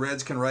think the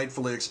Reds can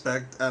rightfully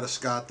expect out of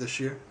Scott this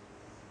year?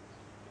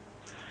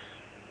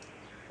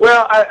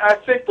 Well, I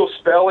think they'll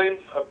spell him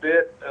a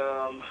bit,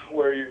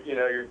 where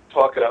you're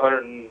talking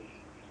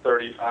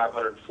 135,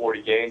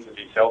 140 games if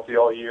he's healthy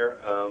all year.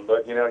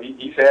 But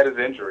he's had his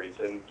injuries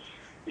and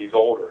he's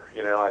older.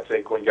 I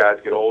think when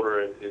guys get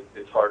older,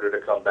 it's harder to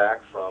come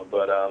back from.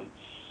 But I'm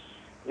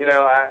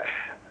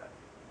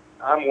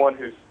one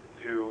who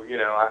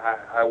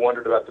I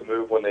wondered about the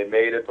move when they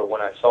made it, but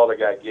when I saw the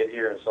guy get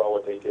here and saw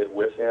what they did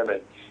with him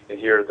and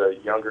hear the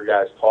younger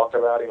guys talk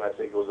about him, I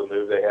think it was a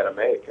move they had to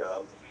make.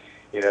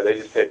 They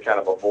just had kind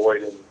of a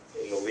void in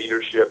the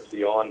leadership,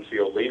 the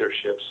on-field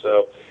leadership.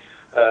 So,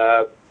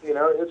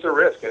 it's a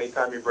risk.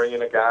 Anytime you bring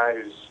in a guy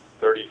who's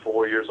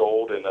 34 years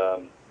old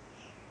and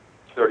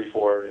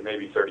 34,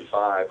 maybe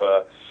 35,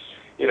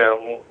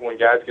 when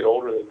guys get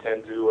older, they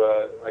tend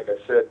to, like I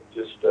said,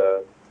 just,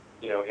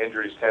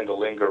 injuries tend to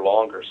linger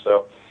longer.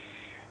 So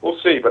we'll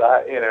see.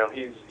 But,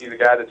 he's a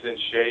guy that's in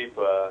shape.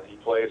 He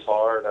plays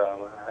hard. I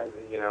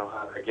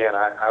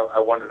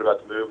wondered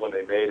about the move when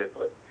they made it,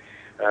 but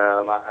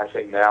I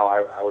think now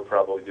I would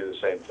probably do the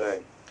same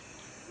thing.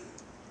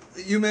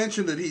 You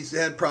mentioned that he's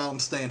had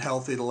problems staying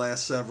healthy the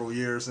last several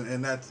years,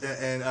 and I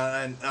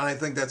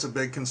think that's a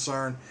big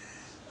concern.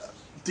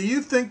 Do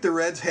you think the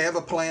Reds have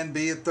a plan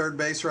B at third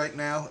base right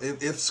now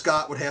if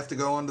Scott would have to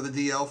go onto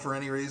the DL for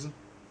any reason?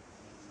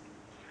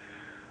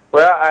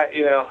 Well, I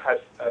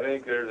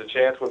think there's a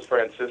chance with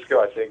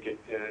Francisco. I think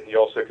you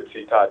also could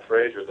see Todd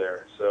Frazier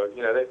there. So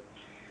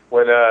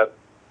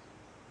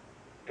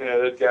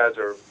those guys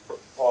are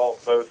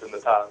both in the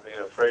top.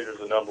 Frazier's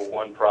the number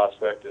one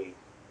prospect, and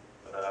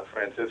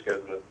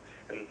Francisco's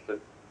in the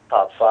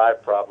top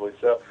 5 probably.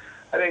 So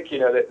I think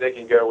they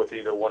can go with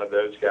either one of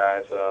those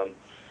guys.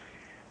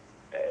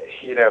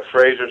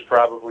 Frazier's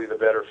probably the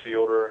better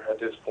fielder at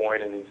this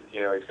point, and he's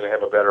going to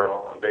have a better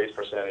on-base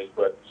percentage.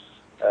 But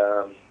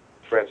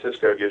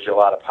Francisco gives you a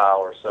lot of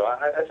power, so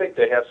I think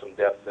they have some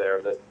depth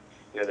there that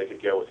they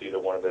could go with either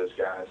one of those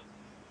guys.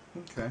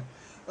 Okay.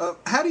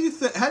 How do you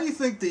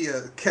think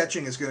the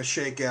catching is going to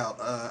shake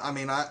out?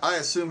 I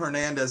assume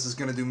Hernandez is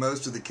going to do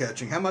most of the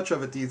catching. How much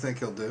of it do you think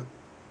he'll do?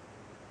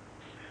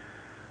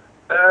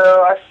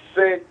 I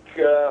think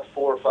 4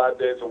 or 5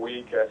 days a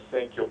week. I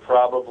think you'll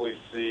probably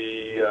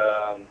see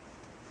Ryan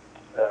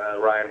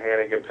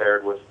Hannigan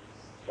paired with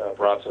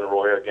Bronson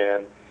Arroyo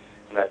again,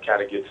 and that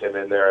kind of gets him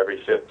in there every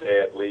 5th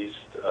day at least.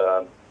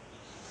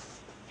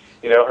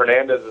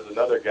 Hernandez is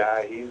another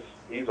guy.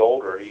 He's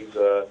older.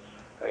 I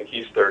think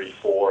he's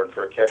 34, and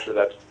for a catcher,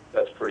 that's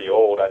pretty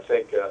old. I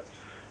think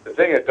the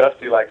thing that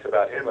Dusty likes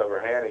about him over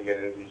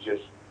Hannigan is he's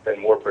just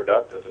been more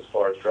productive as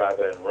far as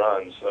driving and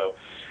runs. So,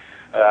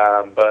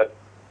 but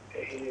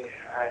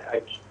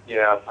I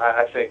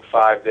think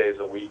 5 days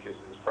a week is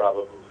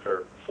probably,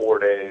 or 4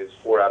 days,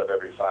 4 out of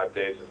every 5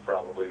 days is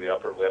probably the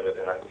upper limit.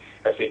 And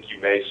I think you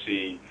may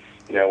see,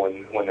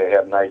 when they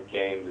have night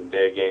games and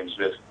day games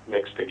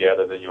mixed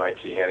together, that you might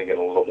see Hannigan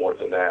a little more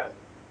than that.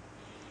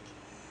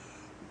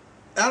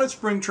 Out at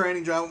spring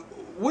training, John,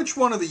 which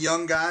one of the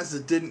young guys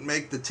that didn't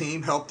make the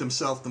team helped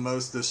himself the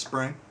most this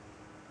spring?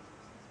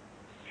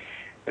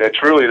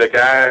 Truly, the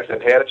guys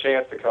that had a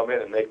chance to come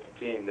in and make the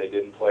team, they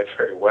didn't play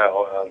very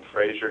well.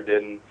 Frazier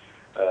didn't.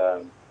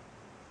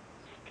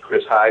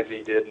 Chris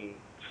Heisey didn't.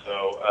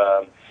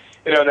 So,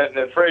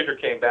 then Frazier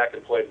came back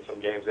and played in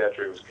some games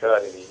after he was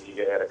cut, and he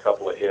had a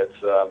couple of hits.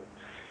 Those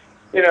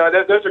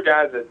are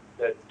guys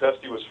that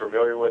Dusty was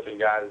familiar with and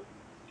guys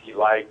he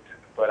liked,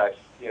 but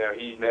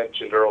he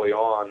mentioned early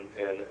on,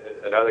 and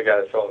another guy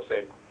that fell in the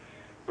same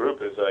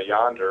group is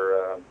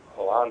Yonder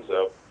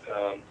Alonso.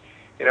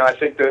 I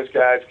think those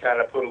guys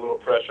kind of put a little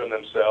pressure on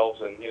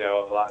themselves, and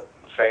a lot of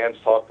fans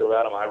talked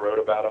about them. I wrote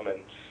about them,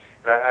 and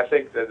I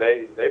think that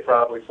they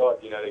probably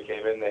thought they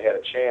came in, they had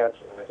a chance.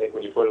 And I think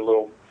when you put a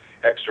little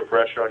extra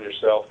pressure on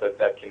yourself,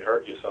 that can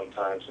hurt you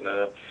sometimes. And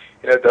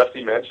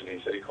Dusty mentioned, he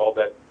said he called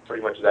that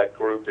pretty much that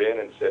group in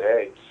and said,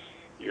 hey,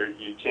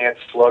 you can't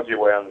slug your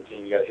way on the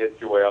team. You got to hit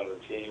your way on the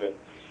team, and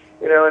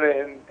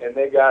and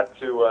they got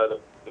to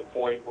the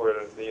point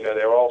where they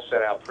were all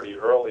sent out pretty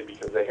early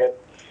because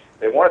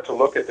they wanted to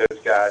look at those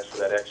guys for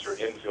that extra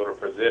infielder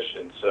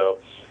position. So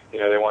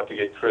they wanted to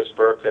get Chris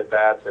Burke at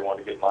bats, they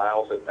wanted to get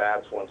Miles at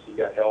bats once he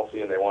got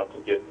healthy, and they wanted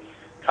to get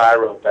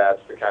Cairo at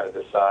bats to kind of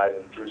decide.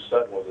 And Drew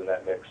Sutton was in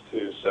that mix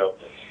too. So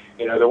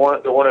there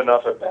weren't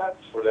enough at bats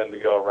for them to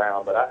go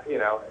around. But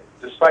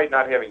despite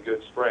not having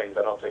good springs,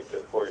 I don't think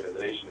the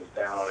organization is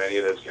down on any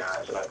of those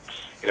guys.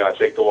 And I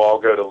think they'll all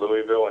go to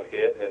Louisville and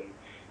hit, and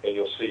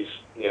you'll see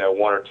 1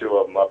 or 2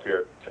 of them up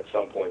here at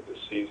some point this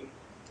season.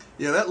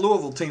 Yeah, that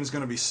Louisville team's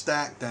going to be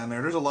stacked down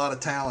there. There's a lot of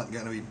talent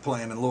going to be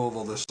playing in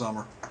Louisville this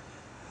summer.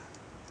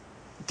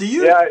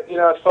 Yeah, I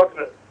was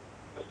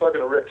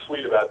talking to Rick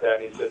Sweet about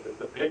that, and he said that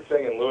the big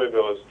thing in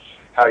Louisville is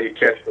how you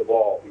catch the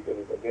ball, because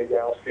it's a big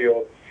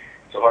outfield.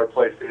 It's a hard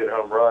place to hit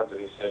home runs, and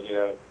he said,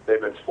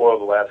 they've been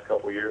spoiled the last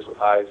couple of years with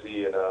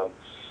Heisey and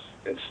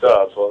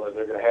Stubbs. Well,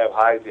 they're going to have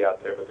Heisey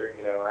out there, but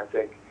I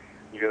think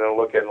you're going to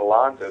look at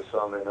Alonso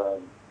some in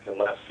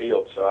left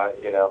field. So I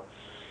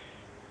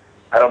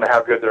don't know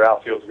how good their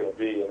outfield's going to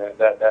be, and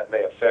that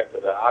may affect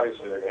it.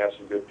 Obviously, they're going to have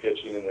some good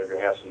pitching, and they're going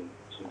to have some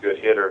good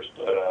hitters.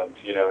 But I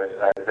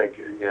think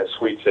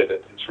Sweet said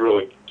that it's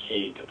really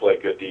key to play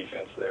good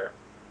defense there.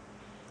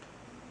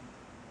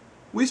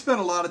 We spent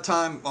a lot of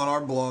time on our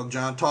blog,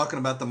 John, talking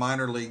about the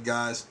minor league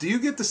guys. Do you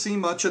get to see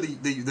much of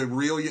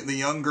the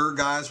younger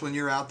guys when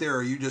you're out there, or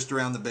are you just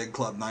around the big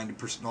club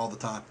 90% all the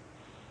time?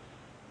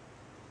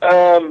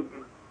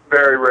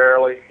 Very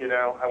rarely.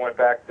 I went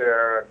back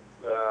there.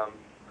 I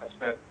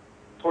spent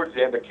towards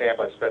the end of camp.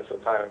 I spent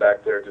some time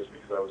back there just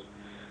because I was,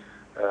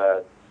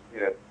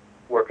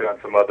 working on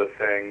some other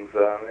things.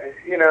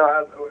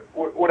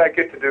 What I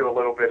get to do a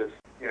little bit is,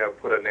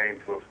 put a name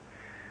to a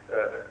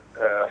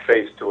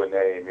face to a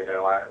name.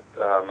 I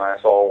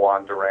saw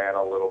Juan Duran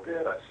a little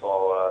bit. I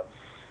saw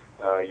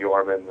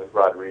Yorman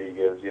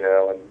Rodriguez.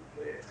 And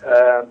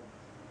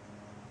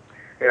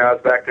I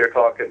was back there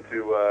talking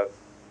to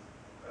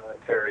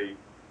Terry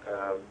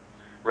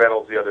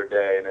Reynolds the other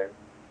day, and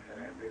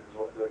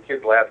the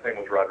kid's last name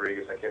was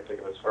Rodriguez. I can't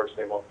think of his first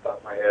name off the top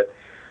of my head.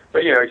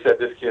 But, he said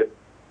this kid,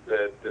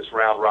 this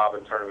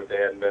round-robin tournament they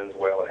had in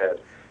Venezuela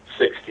had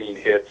 16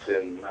 hits,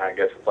 and I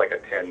guess it's like a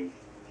 10,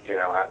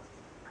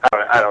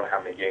 I don't know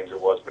how many games it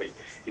was, but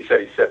he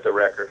said he set the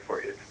record for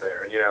hits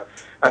there. And,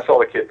 I saw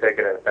the kid take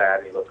it at bat,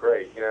 and he looked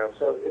great,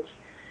 So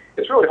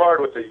it's really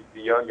hard with the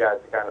young guys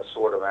to kind of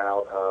sort them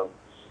out.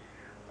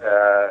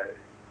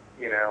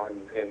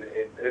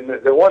 And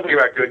the one thing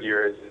about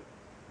Goodyear is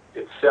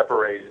it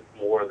separated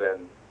more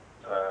than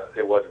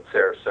it was in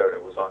Sarasota.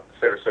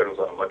 Sarasota was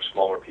on a much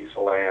smaller piece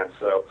of land,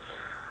 so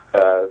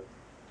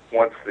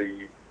once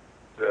the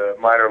the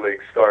minor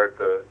league start,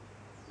 the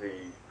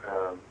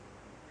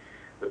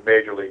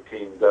major league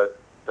team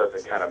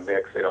doesn't kind of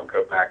mix. They don't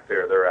go back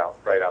there. They're out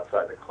right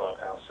outside the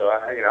clubhouse. So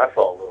I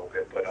saw a little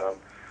bit, but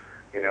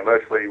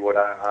mostly what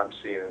I'm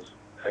seeing is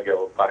I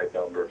go by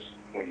numbers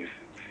when you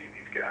see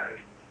these guys.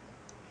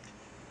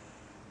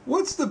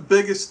 What's the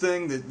biggest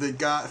thing that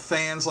got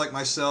fans like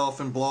myself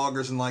and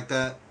bloggers and like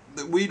that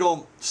we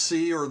don't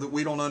see or that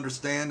we don't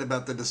understand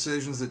about the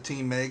decisions the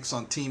team makes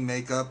on team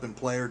makeup and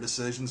player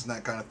decisions and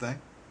that kind of thing?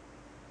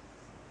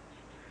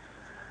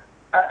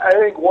 I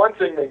think one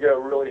thing they go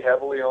really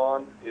heavily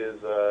on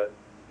is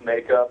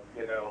makeup.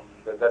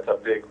 That's a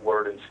big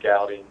word in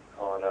scouting.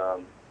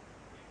 On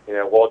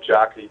Walt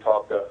Jockey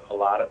talked a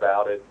lot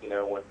about it.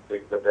 When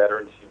the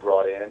veterans he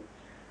brought in.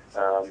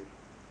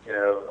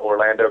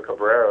 Orlando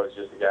Cabrera is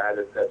just a guy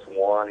that's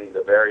won. He's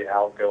a very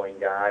outgoing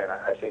guy, and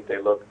I think they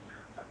look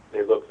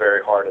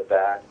very hard at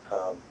that.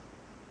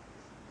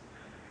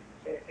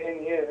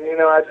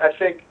 I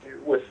think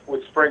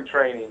with spring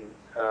training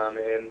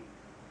and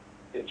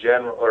in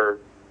general, or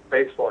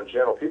baseball in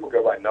general, people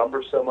go by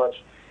numbers so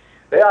much.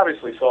 They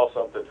obviously saw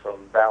something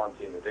from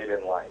Valentin that they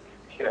didn't like.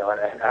 And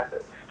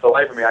for the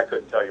life of me, I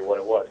couldn't tell you what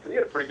it was because he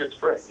had a pretty good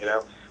spring.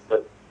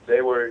 But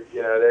they were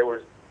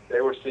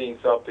seeing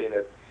something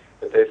that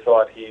they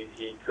thought he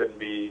couldn't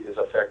be as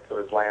effective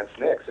as Lance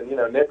Nix. And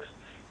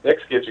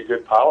Nix gives you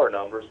good power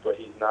numbers, but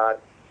he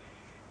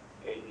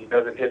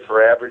doesn't hit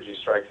for average. He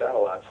strikes out a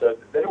lot. So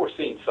they were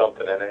seeing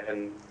something in it,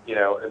 and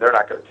they're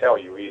not going to tell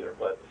you either.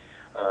 But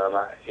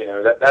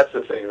that's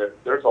the thing.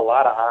 There's a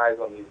lot of eyes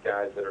on these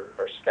guys that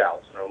are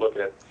scouts and are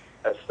looking at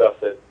stuff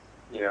that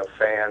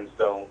fans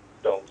don't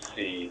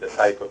see, the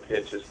type of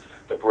pitches,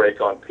 the break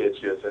on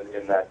pitches,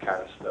 and that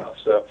kind of stuff.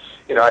 So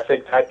I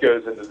think that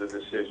goes into the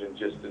decision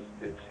just as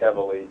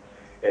heavily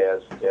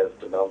as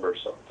the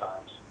numbers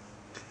sometimes.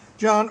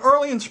 John,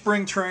 early in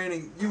spring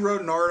training, you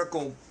wrote an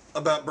article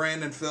about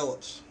Brandon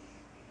Phillips,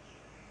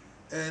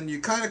 and you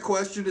kind of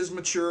questioned his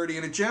maturity,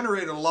 and it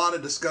generated a lot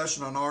of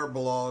discussion on our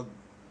blog.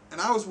 And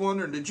I was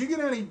wondering, did you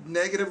get any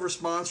negative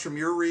response from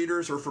your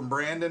readers or from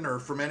Brandon or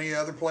from any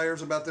other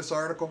players about this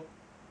article?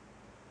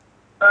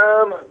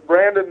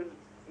 Brandon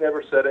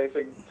never said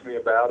anything to me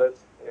about it,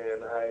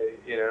 and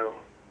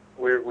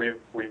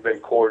we've been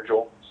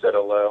cordial, said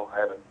hello. I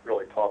haven't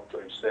really talked to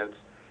him since.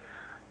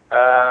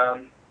 I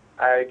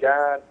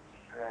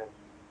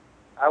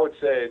would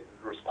say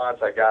the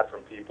response I got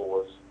from people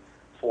was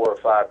 4 or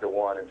 5 to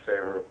 1 in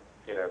favor of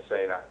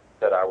saying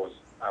that I was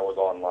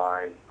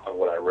online on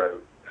what I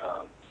wrote.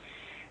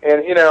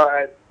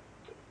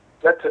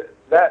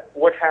 That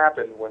what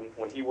happened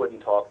when he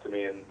wouldn't talk to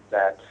me, and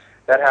that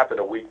happened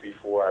a week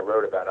before I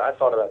wrote about it. I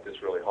thought about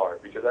this really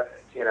hard because I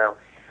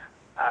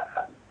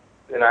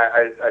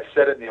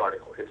said it in the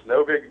article. It's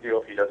no big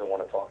deal if he doesn't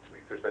want to talk to me.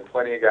 There's been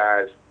plenty of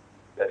guys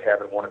that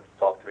haven't wanted to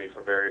talk to me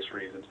for various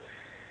reasons.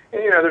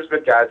 And, there's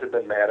been guys that have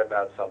been mad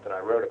about something I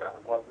wrote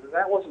about. Well,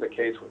 that wasn't the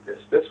case with this.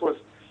 This was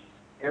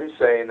him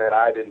saying that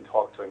I didn't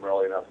talk to him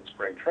early enough in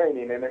spring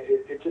training, and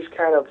it just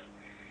kind of,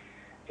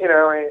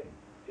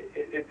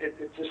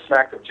 it just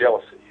smacked of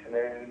jealousy.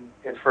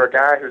 And for a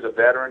guy who's a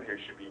veteran who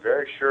should be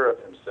very sure of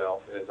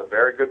himself and is a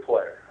very good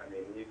player, I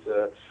mean, he's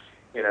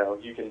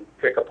you can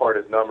pick apart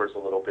his numbers a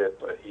little bit,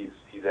 but he's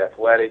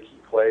athletic. He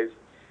plays,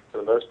 for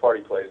the most part,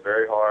 he plays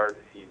very hard.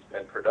 He's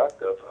been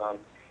productive.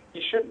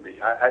 He shouldn't be.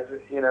 I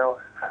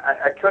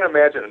couldn't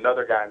imagine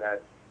another guy in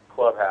that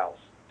clubhouse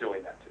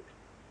doing that to me.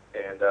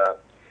 And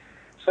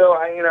so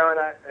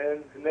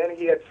and then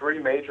he had 3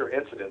 major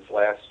incidents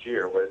last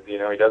year where he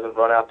doesn't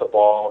run out the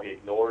ball, he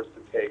ignores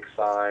the take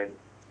sign,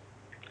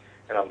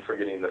 and I'm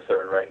forgetting the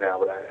third right now,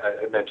 but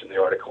I mentioned the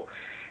article,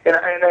 and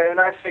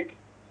I think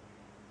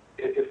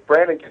if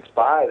Brandon gets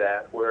by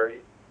that where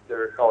he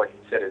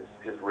said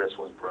his wrist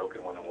was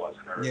broken when it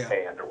wasn't, or his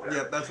hand or whatever.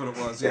 Yeah, that's what it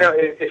was. Yeah.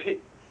 If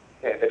he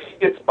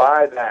gets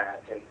by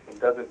that and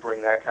doesn't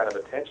bring that kind of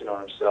attention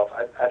on himself,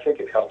 I think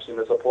it helps him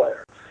as a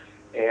player.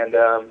 And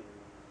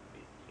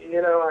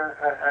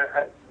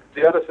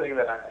the other thing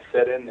that I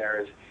said in there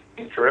is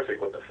he's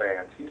terrific with the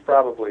fans. He's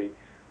probably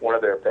one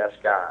of their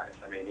best guys.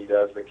 I mean, he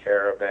does the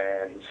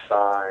caravan, he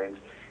signs,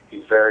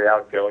 he's very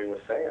outgoing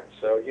with fans.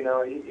 So he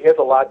has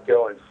a lot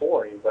going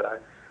for him. But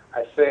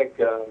I think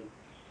you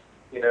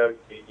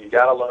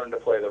got to learn to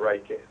play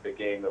the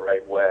game the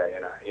right way.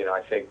 And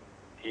I think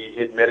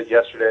he admitted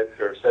yesterday,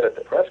 or said at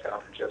the press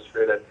conference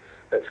yesterday,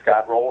 that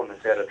Scott Rowland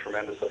has had a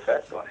tremendous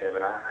effect on him.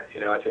 And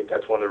I think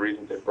that's one of the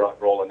reasons they brought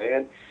Rowland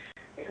in.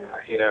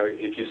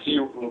 If you see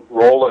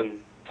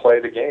Rowland play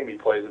the game, he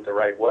plays it the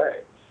right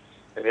way.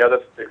 And the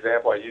other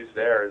example I use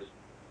there is,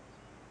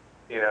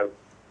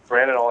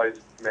 Brandon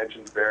always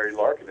mentions Barry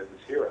Larkin as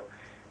his hero.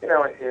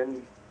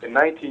 In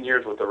 19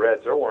 years with the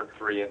Reds, there weren't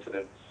 3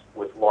 incidents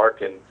with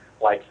Larkin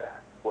like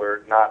that,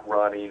 where not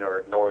running or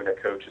ignoring a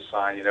coach's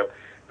sign.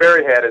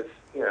 Barry had his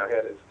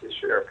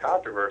share of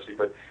controversy,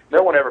 but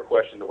no one ever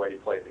questioned the way he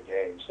played the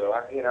game. So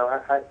I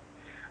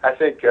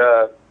think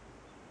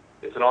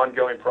it's an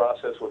ongoing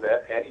process with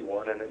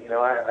anyone, and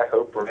I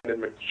hope Brandon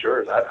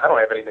matures. I don't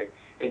have any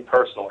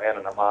personal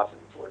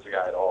animosity towards the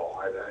guy at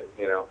all.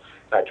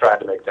 I tried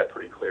to make that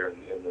pretty clear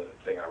in the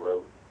thing I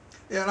wrote.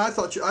 Yeah, and I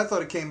thought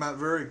it came out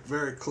very,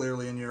 very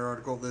clearly in your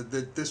article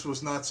that this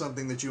was not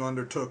something that you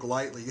undertook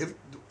lightly.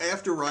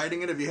 After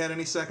writing it, have you had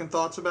any second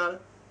thoughts about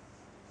it?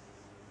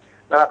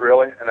 Not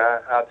really, and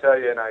I'll tell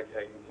you, and I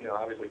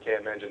obviously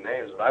can't mention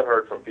names, but I've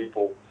heard from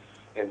people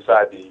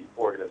inside the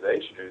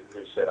organization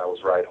who said I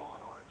was right on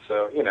it.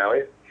 So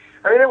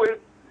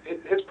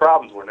his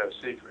problems were no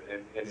secret,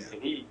 and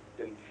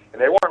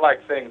they weren't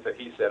like things that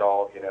he said,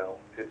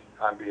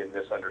 I'm being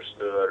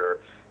misunderstood or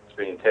it's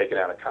being taken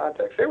out of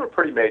context. They were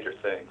pretty major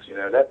things.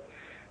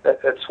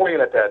 That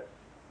swinging at that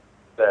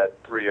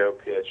 3-0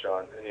 pitch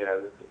on,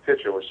 the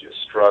pitcher was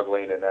just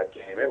struggling in that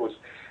game. It was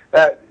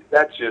that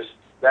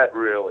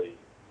really.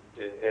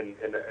 In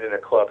a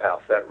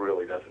clubhouse, that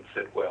really doesn't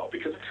sit well,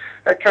 because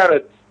that kind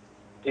of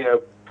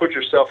put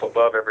yourself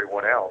above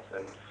everyone else,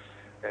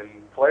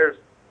 and players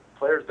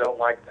don't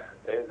like that.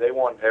 They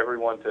want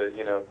everyone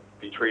to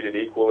be treated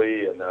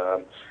equally, and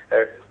the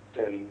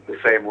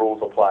same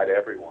rules apply to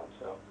everyone.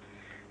 So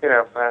I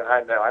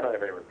don't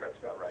have any regrets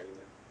about writing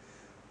it.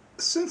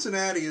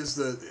 Cincinnati is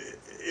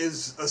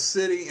a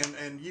city,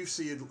 and you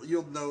see it.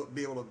 You'll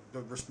be able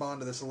to respond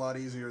to this a lot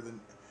easier than.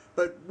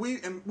 But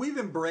we've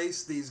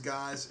embraced these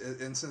guys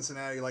in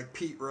Cincinnati, like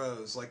Pete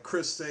Rose, like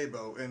Chris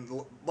Sabo,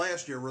 and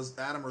last year was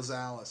Adam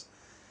Rosales.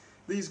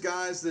 These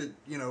guys that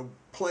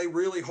play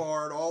really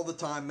hard all the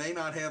time, may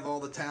not have all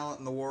the talent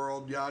in the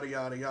world, yada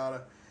yada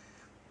yada.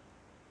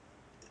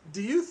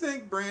 Do you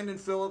think Brandon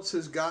Phillips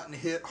has gotten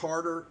hit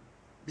harder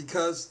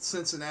because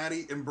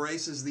Cincinnati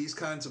embraces these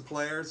kinds of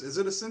players? Is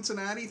it a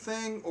Cincinnati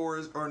thing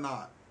or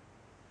not?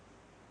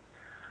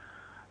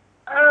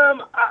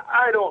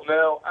 I don't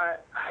know. I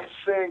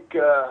think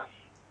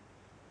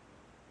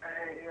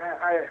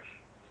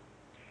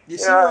you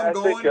see where I'm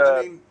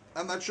going?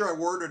 I'm not sure I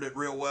worded it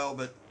real well,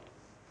 but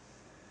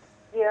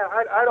yeah,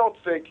 I don't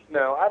think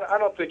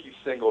he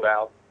singled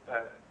out.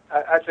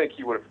 I think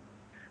he would have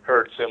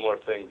heard similar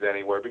things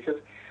anywhere, because,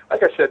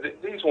 like I said,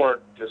 these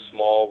weren't just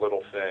small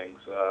little things.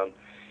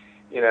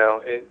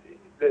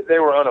 They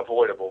were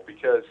unavoidable,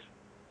 because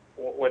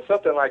when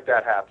something like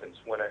that happens,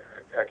 when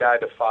a guy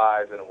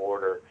defies an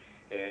order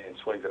and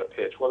swings at a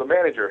pitch, well, the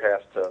manager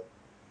has to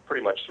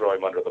pretty much throw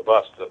him under the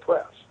bus to the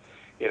press.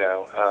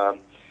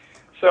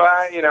 So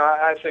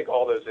I think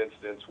all those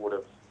incidents would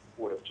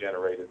have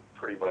generated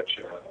pretty much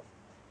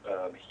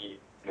heat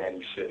in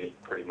any city,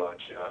 pretty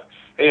much.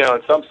 In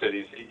some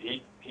cities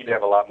he'd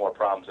have a lot more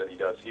problems than he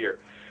does here.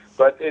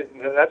 But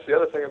that's the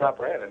other thing about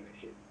Brandon.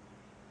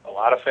 A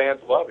lot of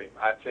fans love him.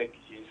 I think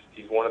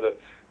he's one of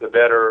the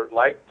better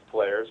liked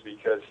players,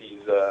 because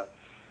he's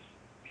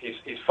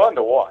fun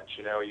to watch.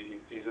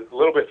 He's a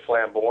little bit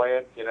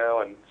flamboyant,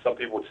 and some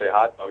people would say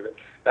hot dog.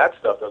 That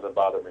stuff doesn't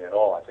bother me at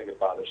all. I think it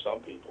bothers some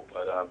people,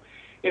 but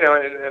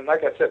and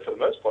like I said, for the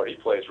most part, he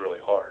plays really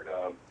hard.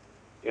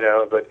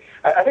 But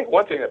I think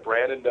one thing that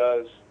Brandon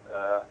does,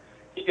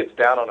 he gets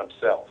down on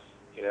himself.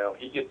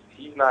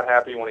 He's not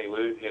happy when he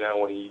loses.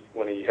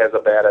 When he has a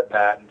bad at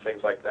bat and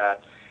things like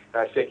that.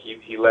 And I think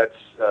he lets.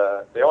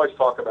 They always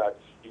talk about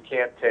you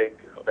can't take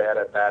a bad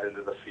at bat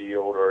into the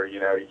field, or you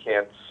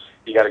can't.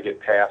 You got to get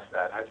past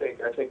that. I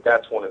think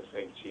that's one of the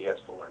things he has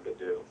to learn to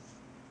do.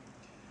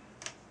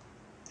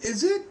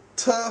 Is it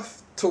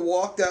tough to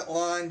walk that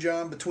line,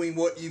 John, between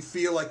what you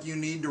feel like you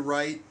need to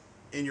write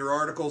in your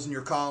articles and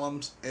your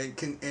columns,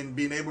 and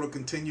being able to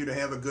continue to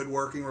have a good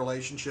working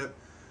relationship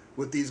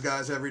with these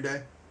guys every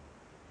day?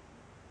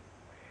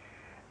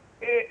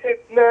 I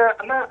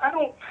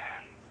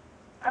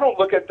don't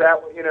look at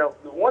that.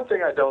 The one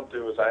thing I don't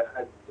do is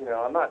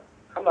I'm not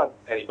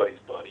anybody's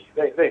buddy.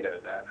 They know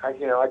that.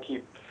 I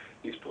keep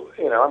these.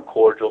 I'm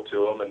cordial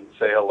to them and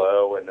say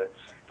hello, and if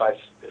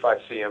I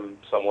see them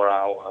somewhere,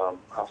 I'll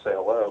say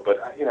hello. But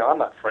I'm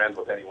not friends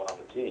with anyone on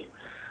the team,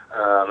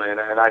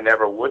 and I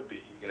never would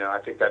be. I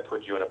think that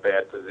puts you in a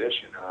bad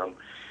position.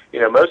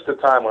 Most of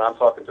the time when I'm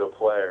talking to a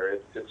player,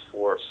 it's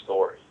for a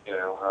story.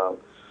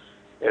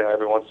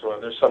 Every once in a while,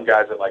 there's some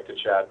guys that like to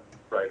chat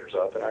writers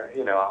up, and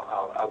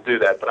I'll do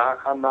that. But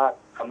I'm not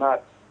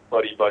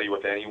buddy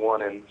with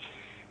anyone, and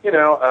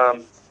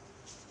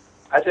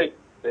I think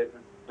that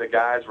the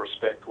guys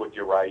respect what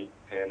you write,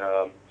 and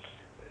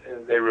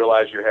they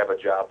realize you have a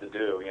job to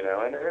do. And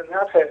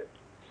I've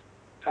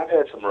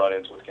had some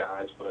run-ins with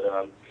guys,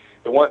 but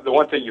the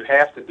one thing you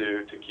have to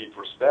do to keep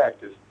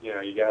respect is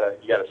you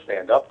gotta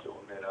stand up to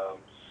them,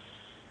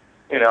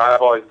 and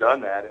I've always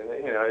done that, and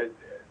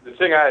the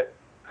thing I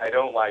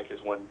don't like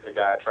is when a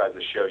guy tries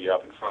to show you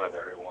up in front of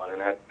everyone, and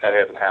that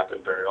hasn't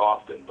happened very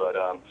often. But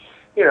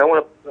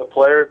when a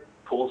player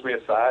pulls me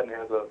aside and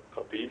has a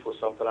beef with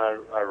something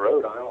I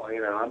wrote,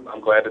 I'm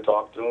glad to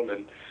talk to him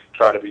and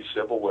try to be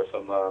civil with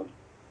them.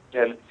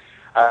 And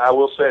I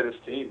will say this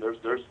team,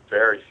 there's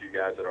very few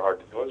guys that are hard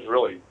to deal with. It's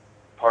really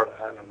hard.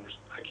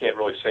 I can't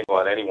really single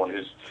out anyone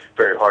who's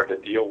very hard to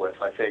deal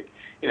with. I think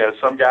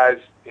some guys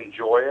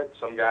enjoy it.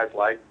 Some guys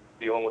like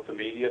dealing with the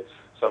media.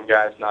 Some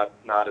guys not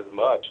as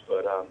much,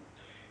 but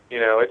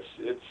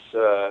it's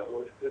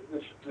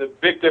the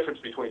big difference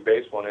between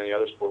baseball and any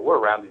other sport. We're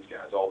around these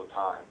guys all the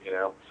time.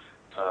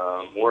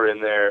 We're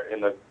in there in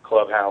the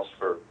clubhouse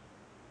for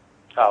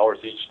hours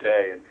each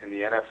day. And in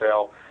the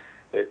NFL,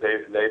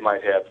 they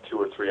might have 2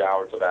 or 3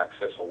 hours of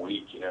access a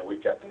week.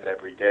 We've got that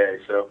every day.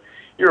 So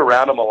you're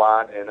around them a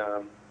lot. And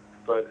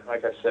but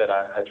like I said,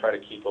 I try to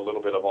keep a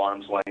little bit of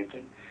arm's length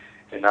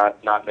and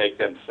not make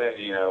them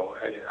say,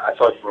 I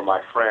thought you were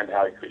my friend.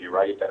 How could you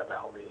write that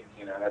about me?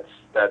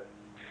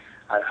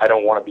 I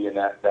don't want to be in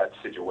that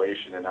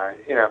situation. And I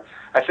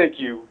think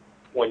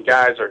when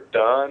guys are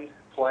done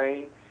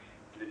playing,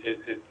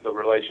 the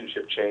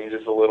relationship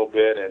changes a little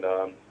bit, and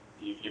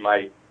you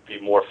might be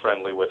more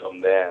friendly with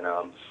them then.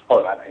 I'm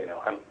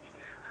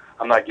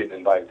not getting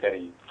invited to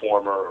any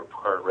former or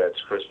current Reds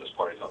Christmas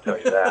parties. I'll tell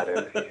you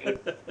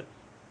that.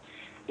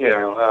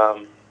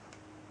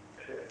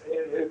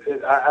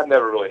 I've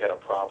never really had a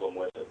problem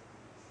with it.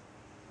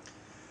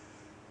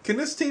 Can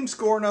this team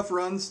score enough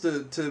runs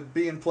to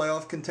be in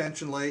playoff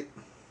contention late?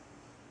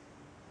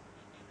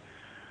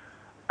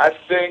 I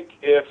think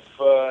if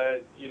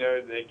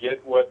they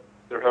get what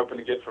they're hoping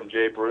to get from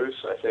Jay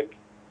Bruce, I think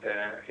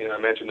I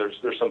mentioned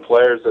there's some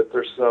players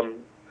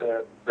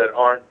that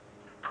aren't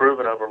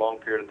proven over a long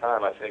period of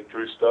time. I think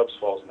Drew Stubbs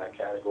falls in that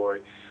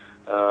category.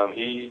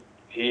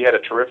 He had a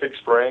terrific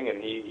spring,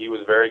 and he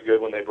was very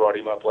good when they brought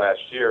him up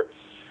last year,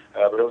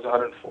 but it was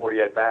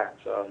 140 at bats.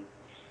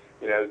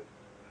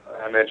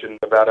 I mentioned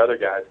about other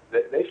guys.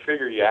 They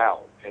figure you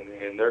out,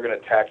 and they're going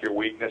to attack your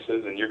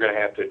weaknesses, and you're going to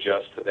have to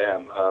adjust to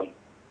them.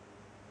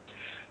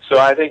 So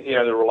I think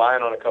they're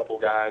relying on a couple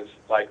guys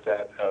like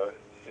that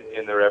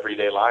in their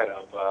everyday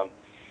lineup.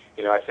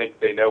 I think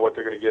they know what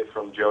they're going to get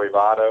from Joey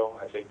Votto.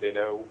 I think they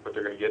know what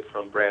they're going to get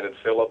from Brandon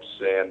Phillips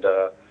and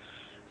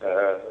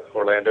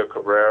Orlando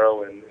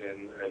Cabrera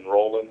and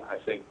Roland. I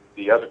think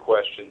the other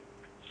question,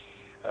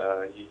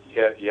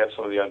 you have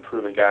some of the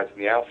unproven guys in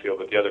the outfield,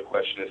 but the other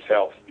question is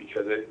health,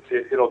 because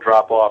it'll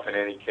drop off in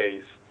any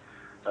case.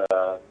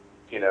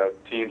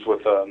 Teams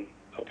with a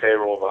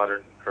payroll of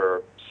 $100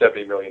 or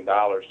 $70 million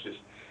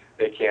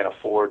they can't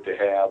afford to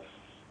have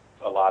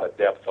a lot of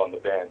depth on the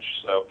bench.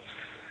 So,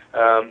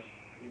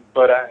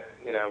 but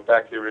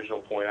back to the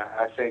original point,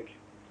 I think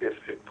if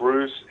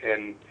Bruce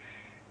and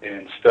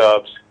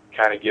Stubbs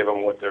kind of give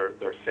them what they're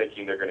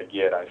thinking they're going to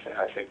get, I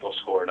think they'll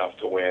score enough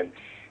to win.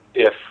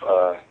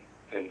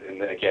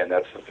 And again,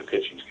 that's if the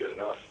pitching's good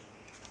enough.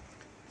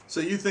 So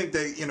you think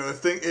they,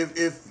 if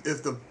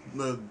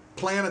the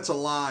planets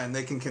align,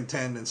 they can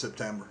contend in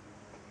September?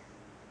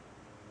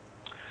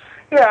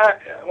 Yeah,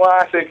 well,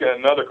 I think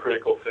another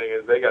critical thing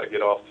is they got to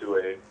get off to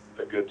a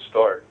good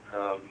start.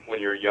 When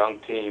you're a young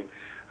team,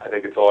 I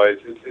think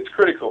it's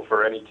critical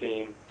for any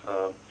team,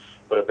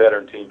 but a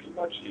veteran team can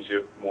much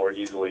more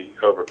easily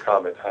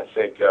overcome it. I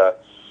think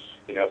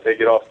if they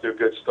get off to a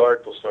good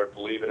start, they'll start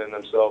believing in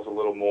themselves a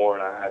little more,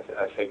 and I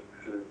think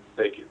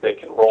they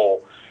can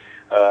roll.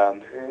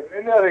 And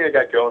the other thing I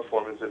got going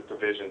for them is this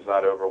division's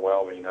not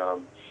overwhelming. I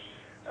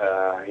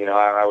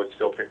would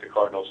still pick the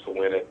Cardinals to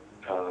win it.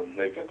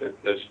 They've got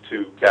those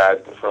two guys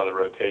at the front of the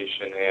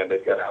rotation, and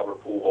they've got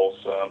Albert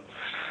Pujols.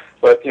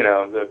 But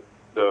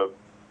the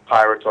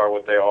Pirates are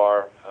what they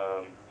are.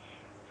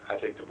 I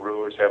think the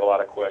Brewers have a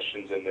lot of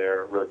questions in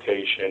their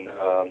rotation.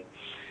 And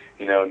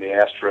the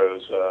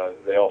Astros,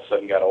 they all of a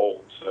sudden got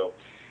old. So,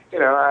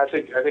 I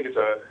think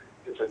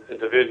it's a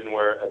division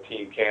where a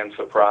team can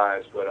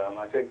surprise. But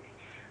I think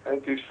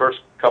these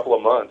first couple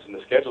of months, and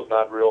the schedule's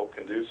not real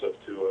conducive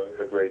to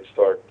a great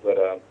start. But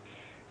I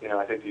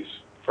think these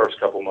first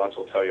couple of months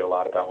will tell you a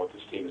lot about what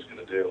this team is going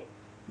to do.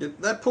 Yeah,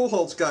 that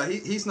Pujols guy,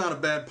 he's not a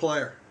bad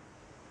player.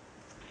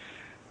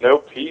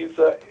 Nope, he's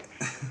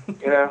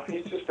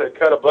he's just a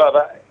cut above.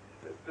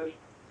 The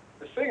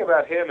thing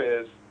about him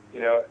is,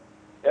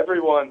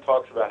 everyone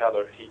talks about how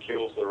he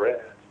kills the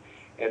Reds,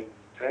 and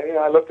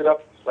I looked it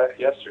up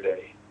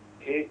yesterday.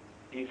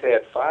 He's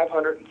had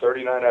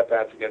 539 at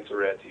bats against the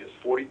Reds. He has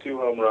 42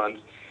 home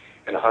runs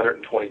and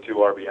 122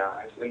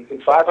 RBIs.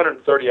 And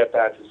 530 at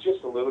bats is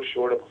just a little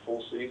short of a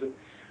full season.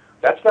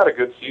 That's not a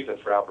good season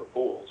for Albert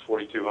Pujols,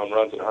 42 home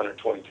runs and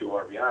 122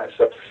 RBIs.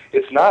 So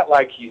it's not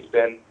like he's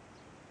been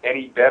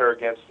any better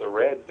against the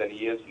Reds than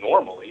he is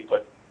normally,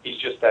 but he's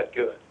just that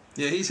good.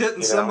 Yeah, he's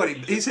hitting somebody.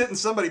 He's hitting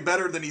somebody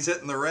better than he's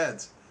hitting the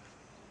Reds.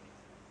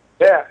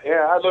 Yeah.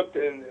 I looked,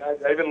 and I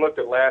even looked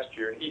at last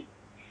year, and he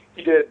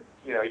did.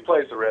 He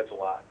plays the Reds a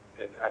lot,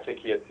 and I think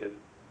he had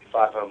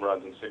 5 home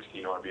runs and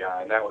 16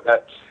 RBI, and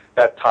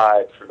that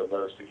tied for the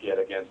most he had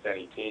against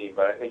any team.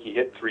 But I think he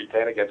hit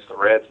 .310 against the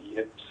Reds. He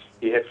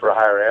hit for a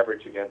higher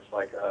average against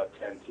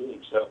 10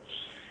 teams. So,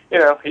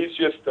 he's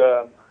just.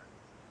 I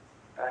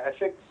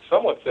think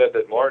someone said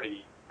that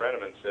Marty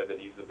Brennaman said that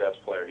he's the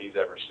best player he's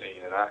ever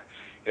seen, and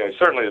he's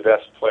certainly the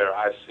best player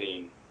I've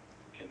seen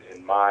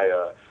in my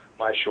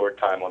short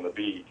time on the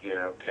beat,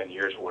 10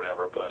 years or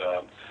whatever. But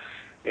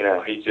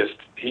he just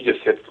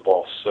hits the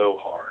ball so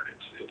hard.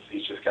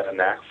 He's just got a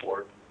knack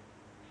for it.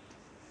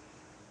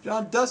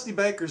 John, Dusty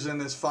Baker's in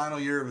this final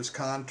year of his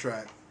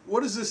contract.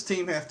 What does this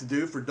team have to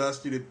do for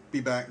Dusty to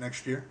be back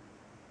next year?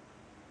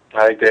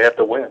 I think they have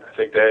to win. I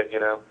think that,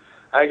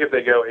 I think if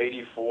they go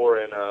 84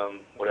 and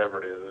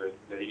whatever it is,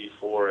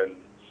 84 and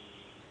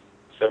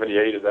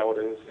 78, is that what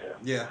it is?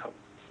 Yeah.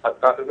 I'm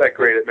not that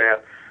great at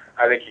math.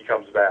 I think he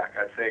comes back.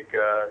 I think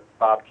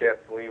Bob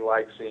Kathleen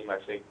likes him. I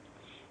think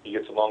he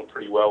gets along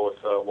pretty well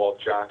with Walt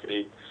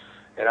Jocketty.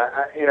 And,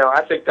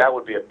 I think that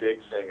would be a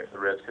big thing if the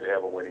Reds could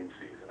have a winning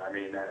season. I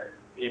mean,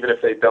 even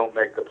if they don't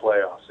make the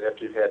playoffs,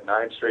 after you've had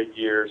 9 straight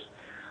years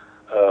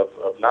of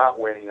not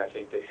winning, I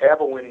think they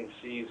have a winning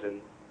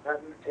season. And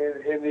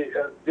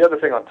the other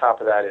thing on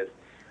top of that is,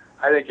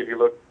 I think if you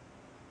look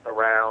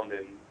around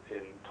and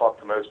talk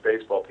to most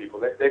baseball people,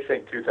 they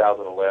think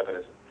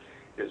 2011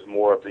 is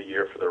more of the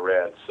year for the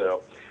Reds.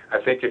 So I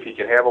think if he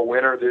can have a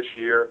winner this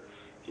year,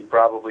 he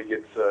probably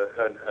gets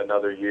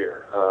another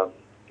year.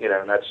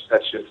 And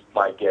that's just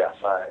my guess.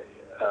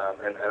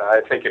 And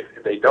I think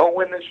if they don't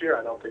win this year,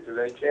 I don't think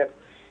there's any chance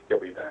he'll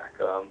be back.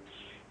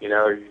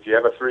 If you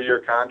have a 3-year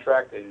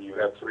contract and you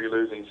have 3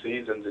 losing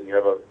seasons and you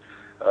have a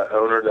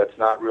owner that's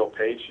not real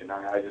patient,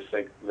 I just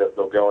think that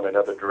they'll go in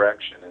another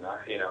direction. And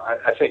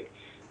I think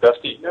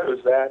Dusty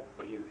knows that.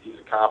 He's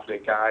a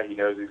confident guy. He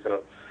knows he's going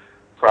to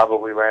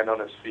probably land on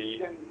his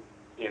feet, and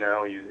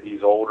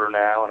he's older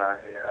now, and I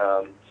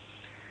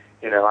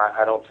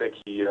don't think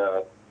he's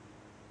going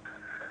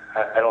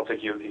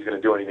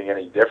to do anything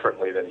any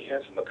differently than he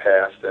has in the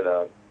past.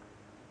 And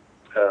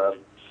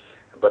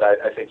but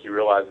I think he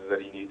realizes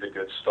that he needs a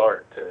good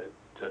start to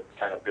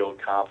kind of build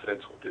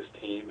confidence with this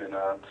team, and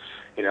I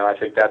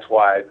think that's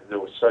why there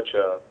was such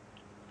a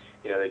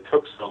they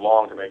took so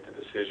long to make the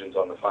decisions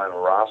on the final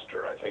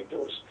roster. I think there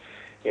was,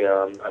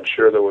 I'm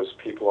sure there was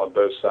people on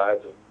both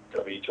sides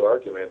of each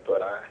argument,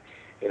 but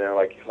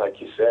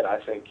like you said, I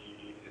think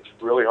it's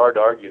really hard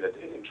to argue that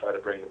they didn't try to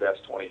bring the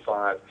best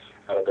 25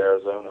 out of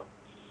Arizona.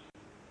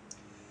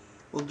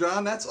 Well,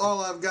 John, that's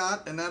all I've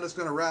got, and that is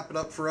going to wrap it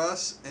up for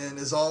us. And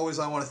as always,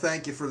 I want to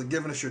thank you for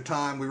giving us your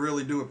time. We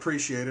really do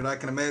appreciate it. I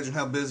can imagine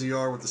how busy you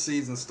are with the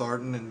season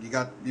starting, and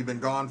you've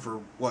been gone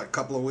for what, a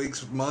couple of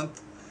weeks, a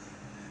month.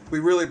 We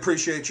really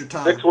appreciate your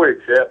time. 6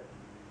 weeks, yeah.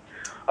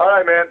 All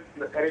right, man.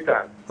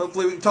 Anytime.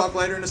 Hopefully we can talk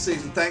later in the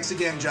season. Thanks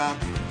again, John.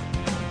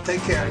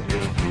 Take care. Thank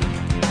you.